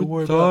time we gotta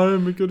worry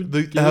about.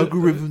 The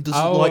algorithm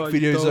doesn't like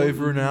videos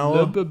over an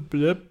hour.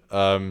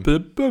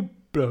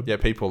 Yeah,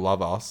 people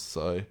love us,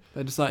 so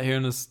they just like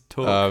hearing us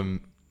talk.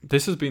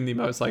 This has been the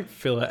most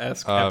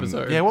filler-esque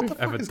episode. Yeah, what the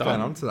fuck is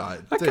going on tonight?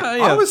 Dude,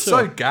 I was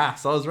so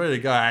gassed. I was ready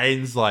to go.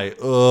 Aiden's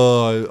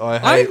I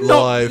hate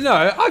life. No,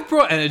 I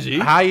brought energy.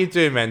 How you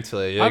doing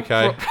mentally? You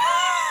okay?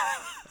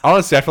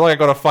 Honestly, I feel like I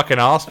gotta fucking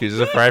ask you. Is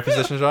this a therapy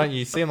session, John?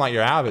 You seem like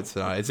you're out of it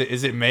tonight.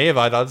 Is it me? Have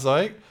I done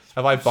something?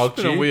 Have I bugged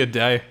It's been you? a weird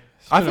day.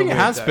 I think it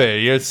has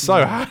been. You're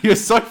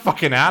so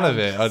fucking out of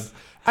it.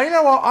 And you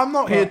know what? I'm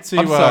not here to.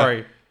 I'm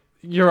sorry.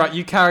 You're right.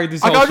 You carried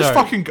this whole I show. just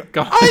fucking.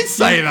 I didn't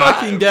say You that.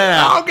 fucking get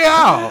out. I'll get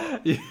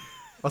out.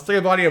 I'll say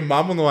goodbye to your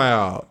mum on the way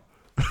out.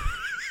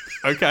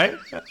 Okay.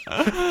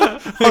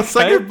 I'll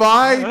say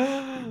goodbye.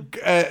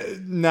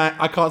 Nah,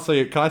 I can't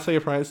say. Can I say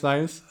your parents'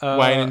 names?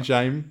 Wayne and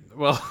James.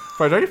 Well,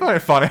 Bro, don't you find it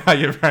funny how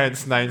your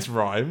parents' names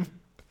rhyme?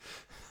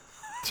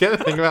 Do you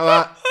ever think about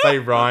that? They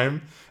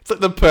rhyme. It's like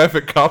the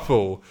perfect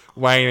couple.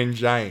 Wayne and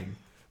Jane.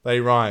 They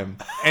rhyme.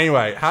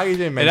 Anyway, how are you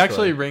doing mentally? it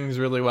actually rings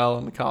really well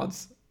on the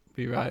cards.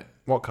 Be right.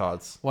 What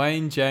cards?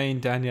 Wayne, Jane,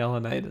 Danielle,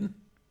 and Aiden.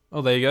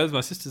 Oh, there you go. There's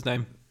my sister's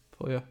name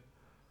for you.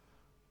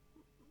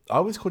 I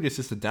always called your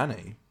sister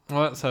Danny.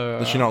 Well, so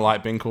Does she not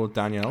like being called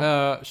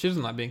Danielle? she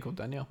doesn't like being called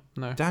Danielle.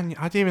 No. I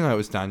didn't even know it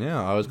was Danielle.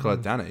 I always called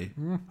her Danny. I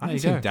there haven't you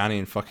seen go. Danny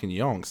in fucking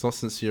yonks. Not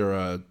since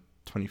your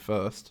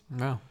 21st.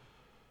 No.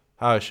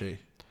 How is she?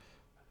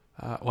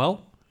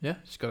 Well, yeah,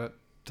 she's got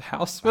a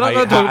house. We're How not you-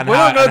 going to how- talk, and we're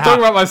how- not going to and talk how-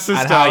 about my sister.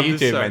 And how are on you this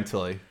doing show.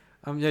 mentally?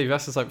 Yeah, you've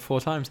asked us like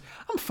 4 times.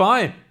 I'm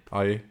fine.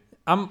 Are you?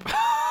 I'm.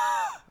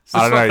 Is this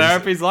I don't what know,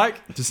 therapy's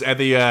like? Just at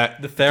the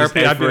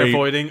Therapy I've been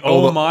avoiding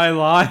all my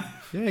life.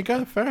 Yeah, go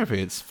to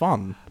therapy. It's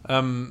fun.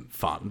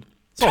 Fun.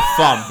 It's not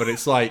fun, but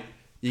it's like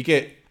you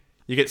get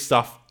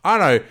stuff. I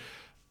don't know.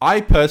 I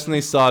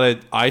personally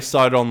started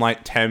on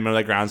like 10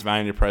 milligrams of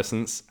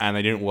antidepressants, and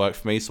they didn't work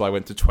for me, so I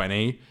went to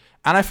 20.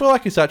 And I feel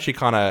like it's actually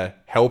kind of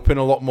helping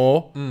a lot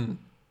more.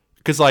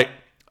 Because like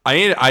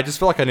I just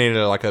feel like I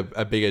needed like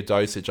a bigger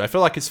dosage. I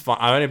feel like it's fun.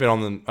 I've only been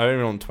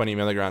on 20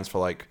 milligrams for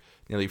like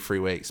nearly 3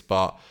 weeks,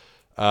 but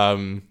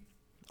I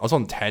was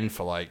on 10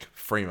 for like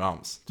 3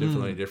 months. Didn't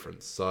feel any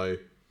difference. So,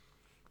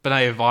 But now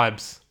your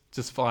vibes.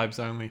 Just vibes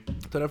only. I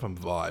don't know if I'm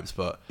vibes,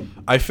 but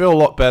I feel a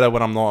lot better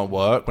when I'm not at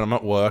work. When I'm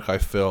at work, I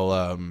feel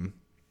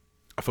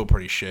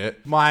pretty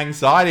shit. My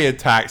anxiety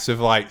attacks have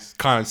like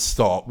kind of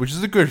stopped, which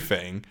is a good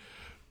thing.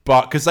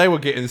 But because they were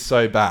getting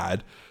so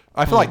bad,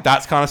 I feel like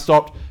that's kind of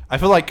stopped. I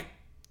feel like,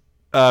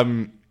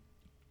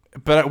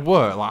 but at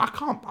work, like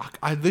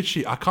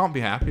I can't be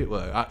happy at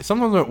work.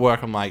 Sometimes at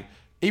work, I'm like,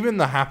 even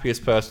the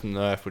happiest person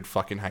on earth would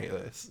fucking hate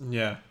this.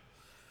 Yeah.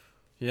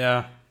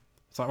 Yeah.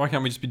 It's like, why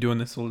can't we just be doing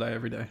this all day,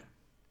 every day?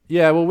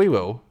 Yeah, well, we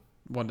will.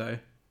 One day.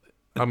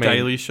 I mean-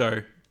 Daily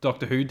show.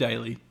 Doctor Who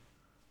Daily.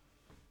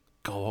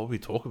 God, what would we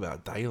talk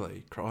about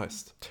daily?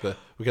 Christ.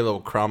 We get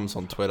little crumbs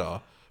on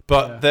Twitter.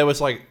 But there was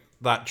like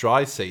that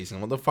dry season.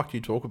 What the fuck do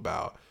you talk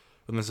about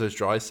when there's those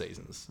dry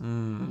seasons?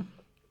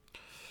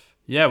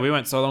 Yeah, we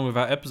went so long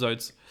without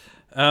episodes.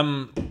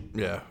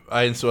 Yeah,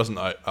 I still hasn't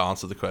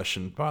answered the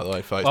question, by the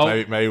way, folks.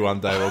 Well- maybe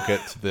one day we'll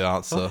get to the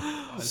answer.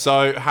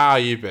 So, how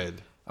you been?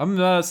 I'm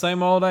the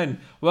same old Aiden.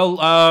 Well,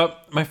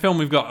 my film,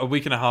 we've got a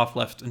week and a half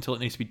left until it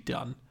needs to be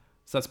done.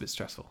 So that's a bit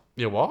stressful.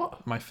 Yeah,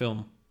 what? My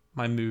film.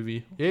 My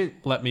movie. Yeah,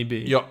 Let me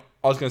be. I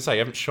was going to say, you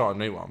haven't shot a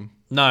new one.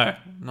 No,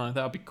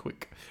 that'll be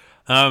quick.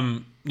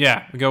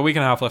 Yeah, we got a week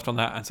and a half left on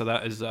that, and so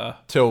that is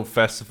Till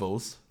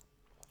festivals.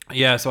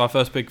 yeah. So our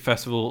first big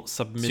festival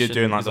So submission. you're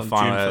doing like is the on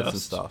final June edits 1st.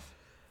 and stuff.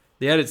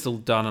 The edit's all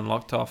done and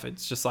locked off.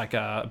 It's just like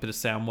a bit of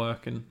sound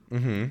work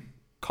and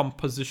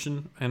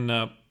composition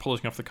and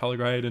polishing off the color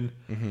grade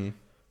and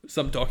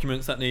some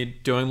documents that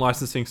need doing,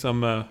 licensing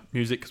some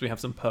music because we have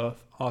some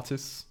Perth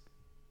artists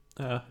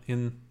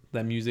in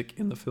their music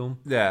in the film.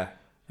 Yeah.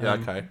 Yeah,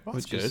 okay. That's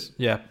which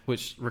good.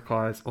 which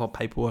requires a lot of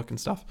paperwork and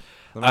stuff.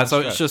 That's So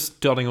good. it's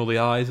just dotting all the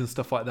I's and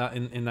stuff like that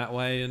in that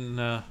way. And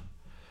but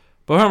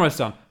we're almost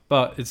done.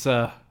 But it's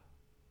I'll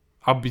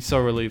be so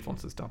relieved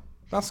once it's done.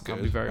 That's I'll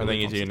good. be very And then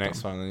you relieved do your once next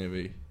it's one, then you'll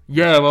be...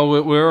 Yeah, well,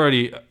 we're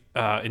already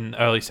in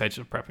early stages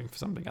of prepping for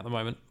something at the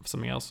moment, for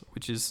something else,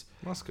 which is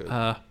That's good.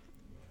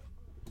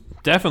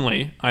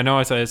 definitely, I know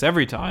I say this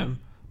every time,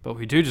 but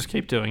we do just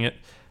keep doing it,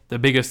 the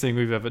biggest thing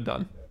we've ever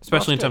done,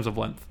 especially in That's terms of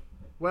length.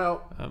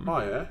 Well,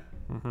 yeah.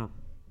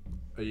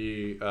 Are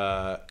you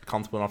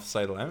comfortable enough to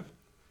say the length?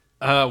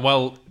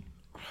 Well,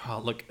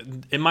 look,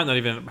 it might not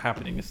even end up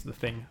happening, is the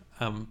thing.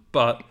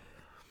 But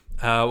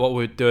what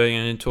we're doing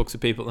and in talks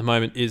with people at the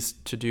moment is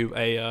to do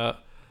a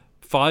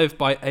 5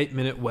 by 8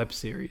 minute web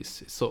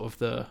series. It's sort of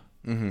the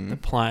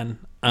plan.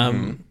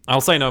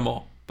 I'll say no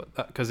more, but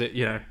because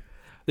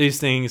these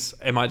things,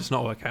 it might just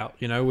not work out.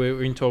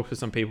 We're in talks with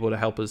some people to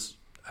help us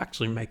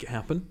actually make it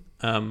happen.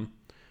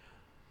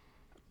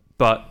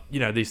 But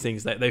these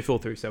things they fall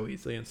through so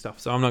easily and stuff.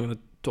 So I'm not going to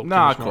talk too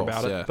much more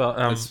about it.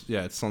 But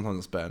sometimes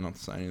it's better not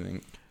to say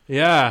anything.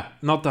 yeah,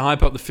 not to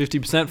hype up the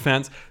 50%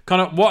 fans.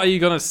 Connor, what are you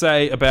going to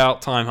say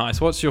about Time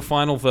Heist? What's your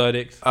final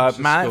verdict?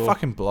 Man, it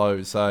fucking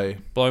blows. So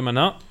Blow my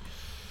nut.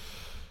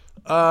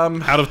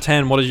 Out of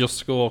 10, what is your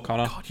score,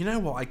 Connor? God, you know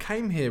what? I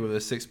came here with a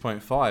 6.5,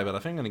 but I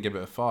think I'm going to give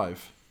it a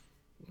 5.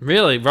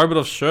 Really? Robert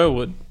of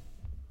Sherwood.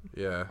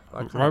 Yeah.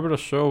 Robert of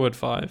Sherwood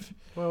 5.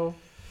 Well,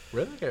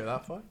 really? Go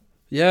that 5?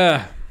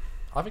 Yeah.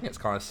 I think it's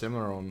kind of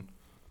similar on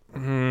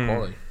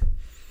quality.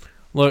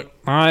 Look,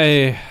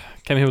 I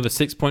came here with a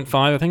 6.5.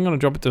 I think I'm going to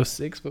drop it to a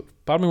 6, but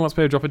part of me wants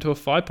me to drop it to a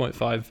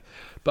 5.5.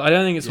 But I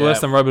don't think it's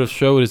worse than Robot of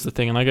Sherwood is the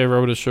thing, and I gave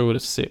Robot of Sherwood a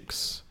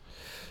 6.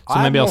 So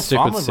maybe I'll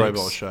stick with 6.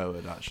 Robot of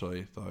Sherwood,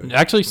 actually, though.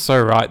 Actually,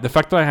 so right. The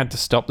fact that I had to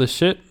stop this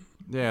shit.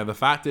 Yeah, the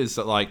fact is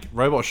that, like,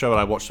 Robot Sherwood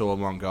I watched all in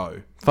one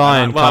go.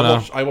 Fine,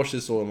 I watched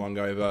this all in one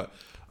go, but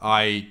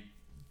I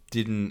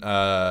didn't...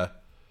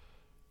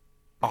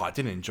 I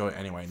didn't enjoy it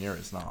anyway near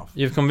as enough.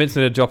 You've convinced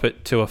me to drop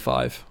it to a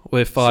 5.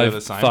 We're five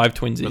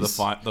twinsies. We're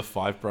the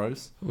five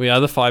bros. We are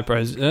the 5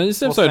 bros.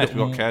 This episode, we've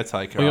got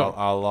Caretaker,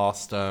 our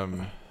last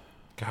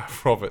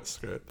Gareth Roberts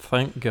script.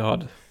 Thank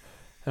God.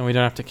 And we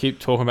don't have to keep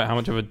talking about how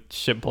much of a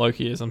shit bloke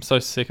he is. I'm so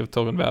sick of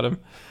talking about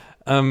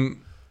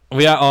him.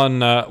 We are on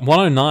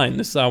 109.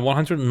 This is our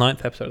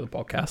 109th episode of the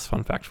podcast.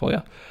 Fun fact for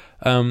you.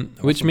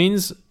 Which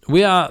means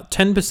we are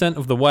 10%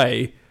 of the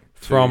way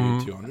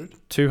from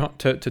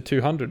 200 to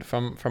 200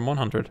 from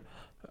 100,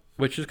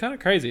 which is kind of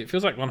crazy. It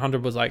feels like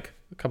 100 was like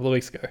a couple of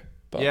weeks ago.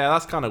 But yeah,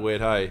 that's kind of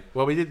weird, hey?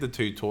 Well, we did the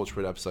 2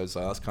 Torchwood episodes, so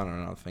that's kind of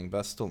another thing, but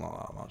that's still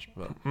not that much.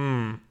 But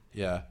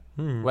yeah.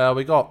 Well,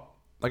 we got,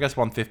 I guess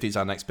 150 is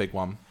our next big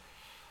one.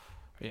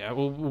 Yeah,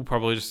 we'll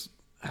probably just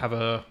have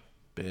a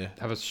beer,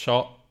 have a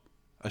shot.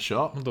 A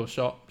shot? We'll do a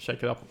shot,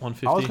 shake it up at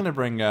 150. I was going to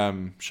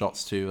bring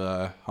shots to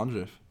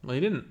 100th. Well,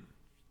 you didn't.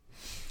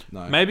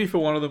 No. Maybe for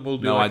one of them we'll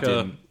do I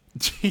didn't.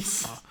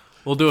 Jeez.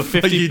 We'll do a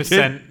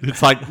 50%.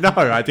 It's like, no,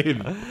 I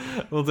didn't.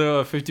 We'll do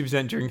a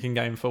 50% drinking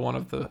game for one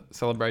of the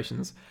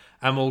celebrations.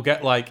 And we'll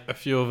get like a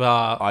few of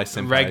our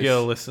regular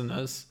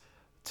listeners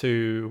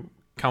to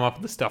come up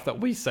with the stuff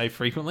that we say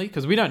frequently.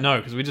 Because we don't know,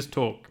 because we just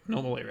talk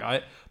normally,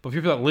 right? But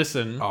people that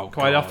listen,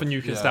 quite often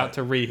you can start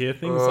to rehear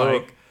things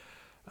like...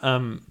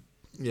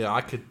 yeah,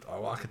 I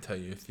could tell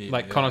you.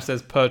 Connor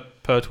says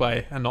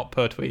Pertway and not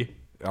Pertwee.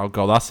 Oh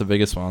god, that's the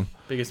biggest one.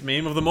 Biggest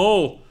meme of them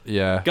all.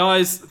 Yeah.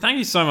 Guys, thank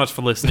you so much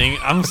for listening.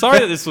 I'm sorry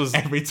that this was...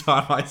 Every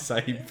time I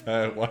say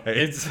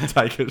Pertway,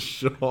 take a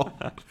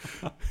shot.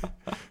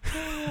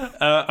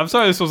 I'm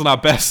sorry this wasn't our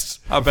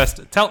best.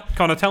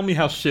 Connor, tell me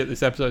how shit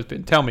this episode's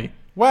been. Tell me.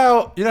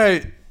 Well,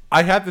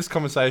 I had this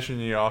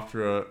conversation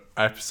after an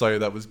episode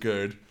that was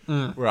good,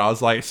 where I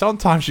was like,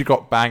 sometimes you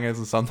got bangers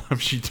and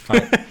sometimes you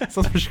don't.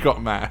 Sometimes you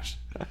got mash.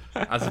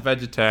 As a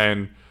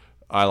vegetarian,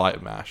 I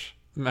like mash.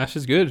 Mash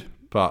is good.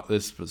 But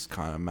this was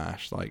kind of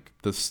mash. Like,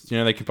 this,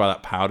 they could buy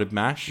that powdered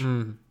mash,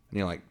 and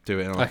you, do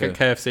it in like a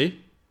KFC?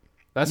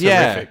 That's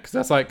horrific,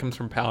 because that's comes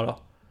from powder.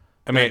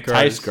 I mean, it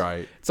tastes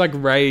great. It's like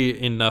Ray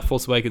in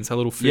Force Awakens, a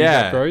little food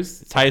that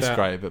grows. It tastes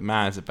great, but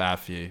man, is it bad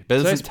for you. But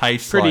it doesn't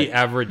taste pretty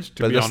average,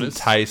 to be honest. It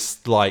doesn't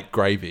taste like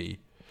gravy.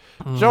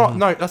 Do you know what?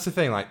 No, that's the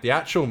thing. Like, the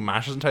actual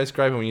mash doesn't taste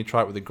great, but when you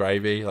try it with the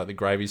gravy, the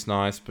gravy's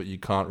nice, but you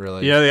can't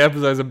really... Yeah, the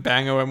episode's a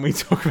banger when we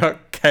talk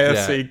about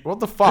KFC. Yeah. What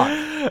the fuck?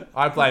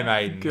 I blame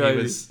Aiden. He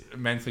was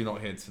mentally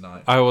not here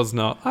tonight. I was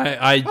not.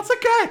 That's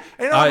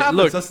okay.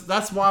 Look,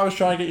 that's why I was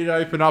trying to get you to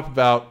open up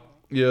about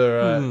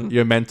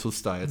your mental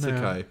state. It's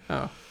okay.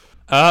 Oh.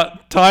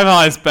 Time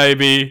Heist,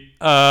 baby,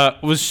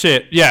 was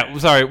shit. Yeah,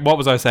 sorry, what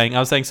was I saying? I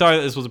was saying, sorry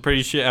that this was a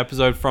pretty shit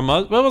episode from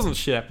us. Well, it wasn't a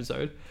shit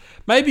episode.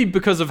 Maybe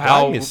because of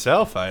how... Blame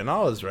yourself, and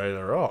I was ready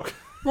to rock.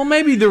 Well,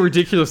 maybe the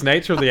ridiculous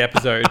nature of the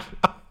episode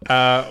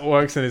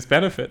works in its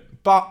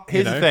benefit. But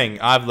here's the thing.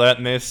 I've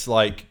learnt this,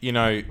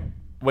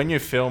 when you're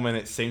filming,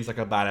 it seems like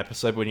a bad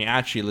episode. But when you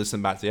actually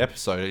listen back to the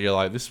episode, you're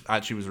like, this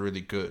actually was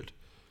really good.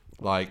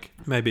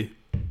 Maybe.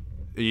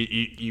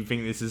 You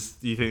think this is...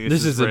 You think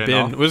this is a bin.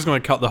 Enough? We're just going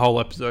to cut the whole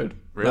episode.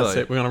 Really? That's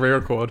it. We're going to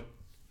re-record.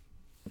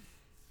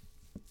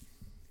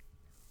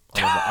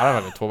 I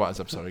don't have to talk about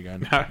this episode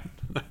again. No.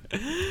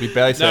 We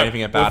barely said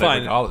anything about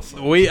it regardless.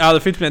 We are the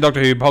 50% Doctor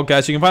Who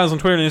podcast. You can find us on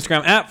Twitter and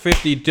Instagram at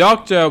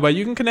 50Doctor, where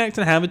you can connect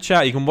and have a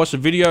chat. You can watch the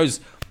videos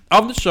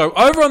of the show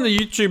over on the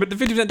YouTube at the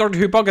 50% Doctor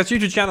Who podcast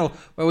YouTube channel,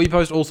 where we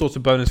post all sorts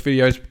of bonus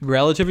videos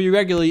relatively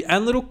regularly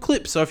and little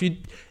clips. So if you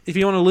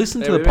want to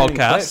listen to the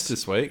podcast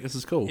this week, this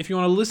is cool. If you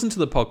want to listen to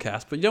the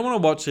podcast, but you don't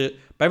want to watch it,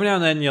 but every now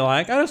and then you're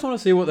like, I just want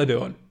to see what they're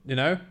doing.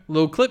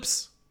 Little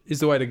clips is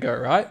the way to go,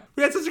 right?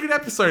 We had such a good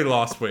episode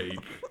last week.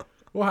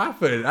 What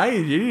happened?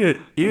 Hey, you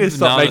need to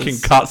stop making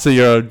cuts of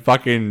your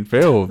fucking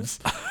films.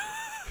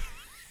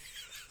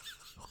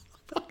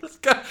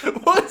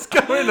 What's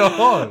going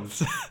on?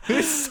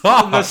 This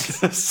sucks.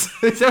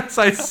 This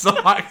episode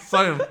sucks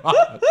so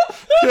much.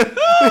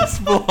 This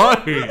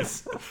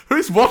blows.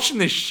 Who's watching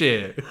this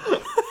shit?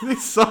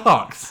 This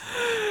sucks.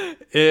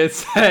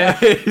 It's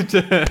Hayden's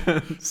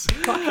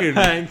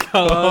and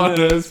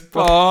Connor's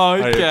podcast.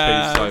 I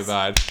hate it so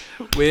bad.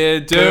 We're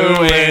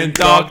doing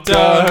Doctor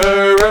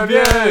Who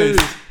reviews.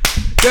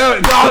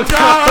 Doing Doctor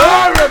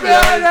Who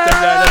reviews.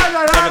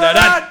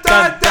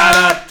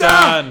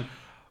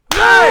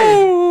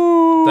 Hey!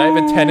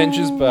 David Tennant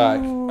is back.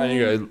 I need to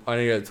go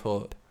to the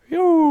toilet.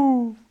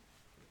 Yo.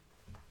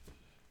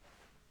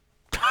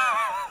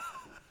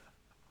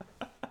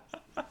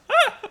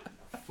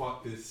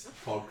 Fuck this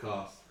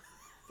podcast.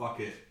 Fuck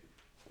it.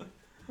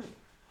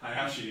 I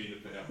actually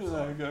need to pay up.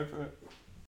 No, go for it.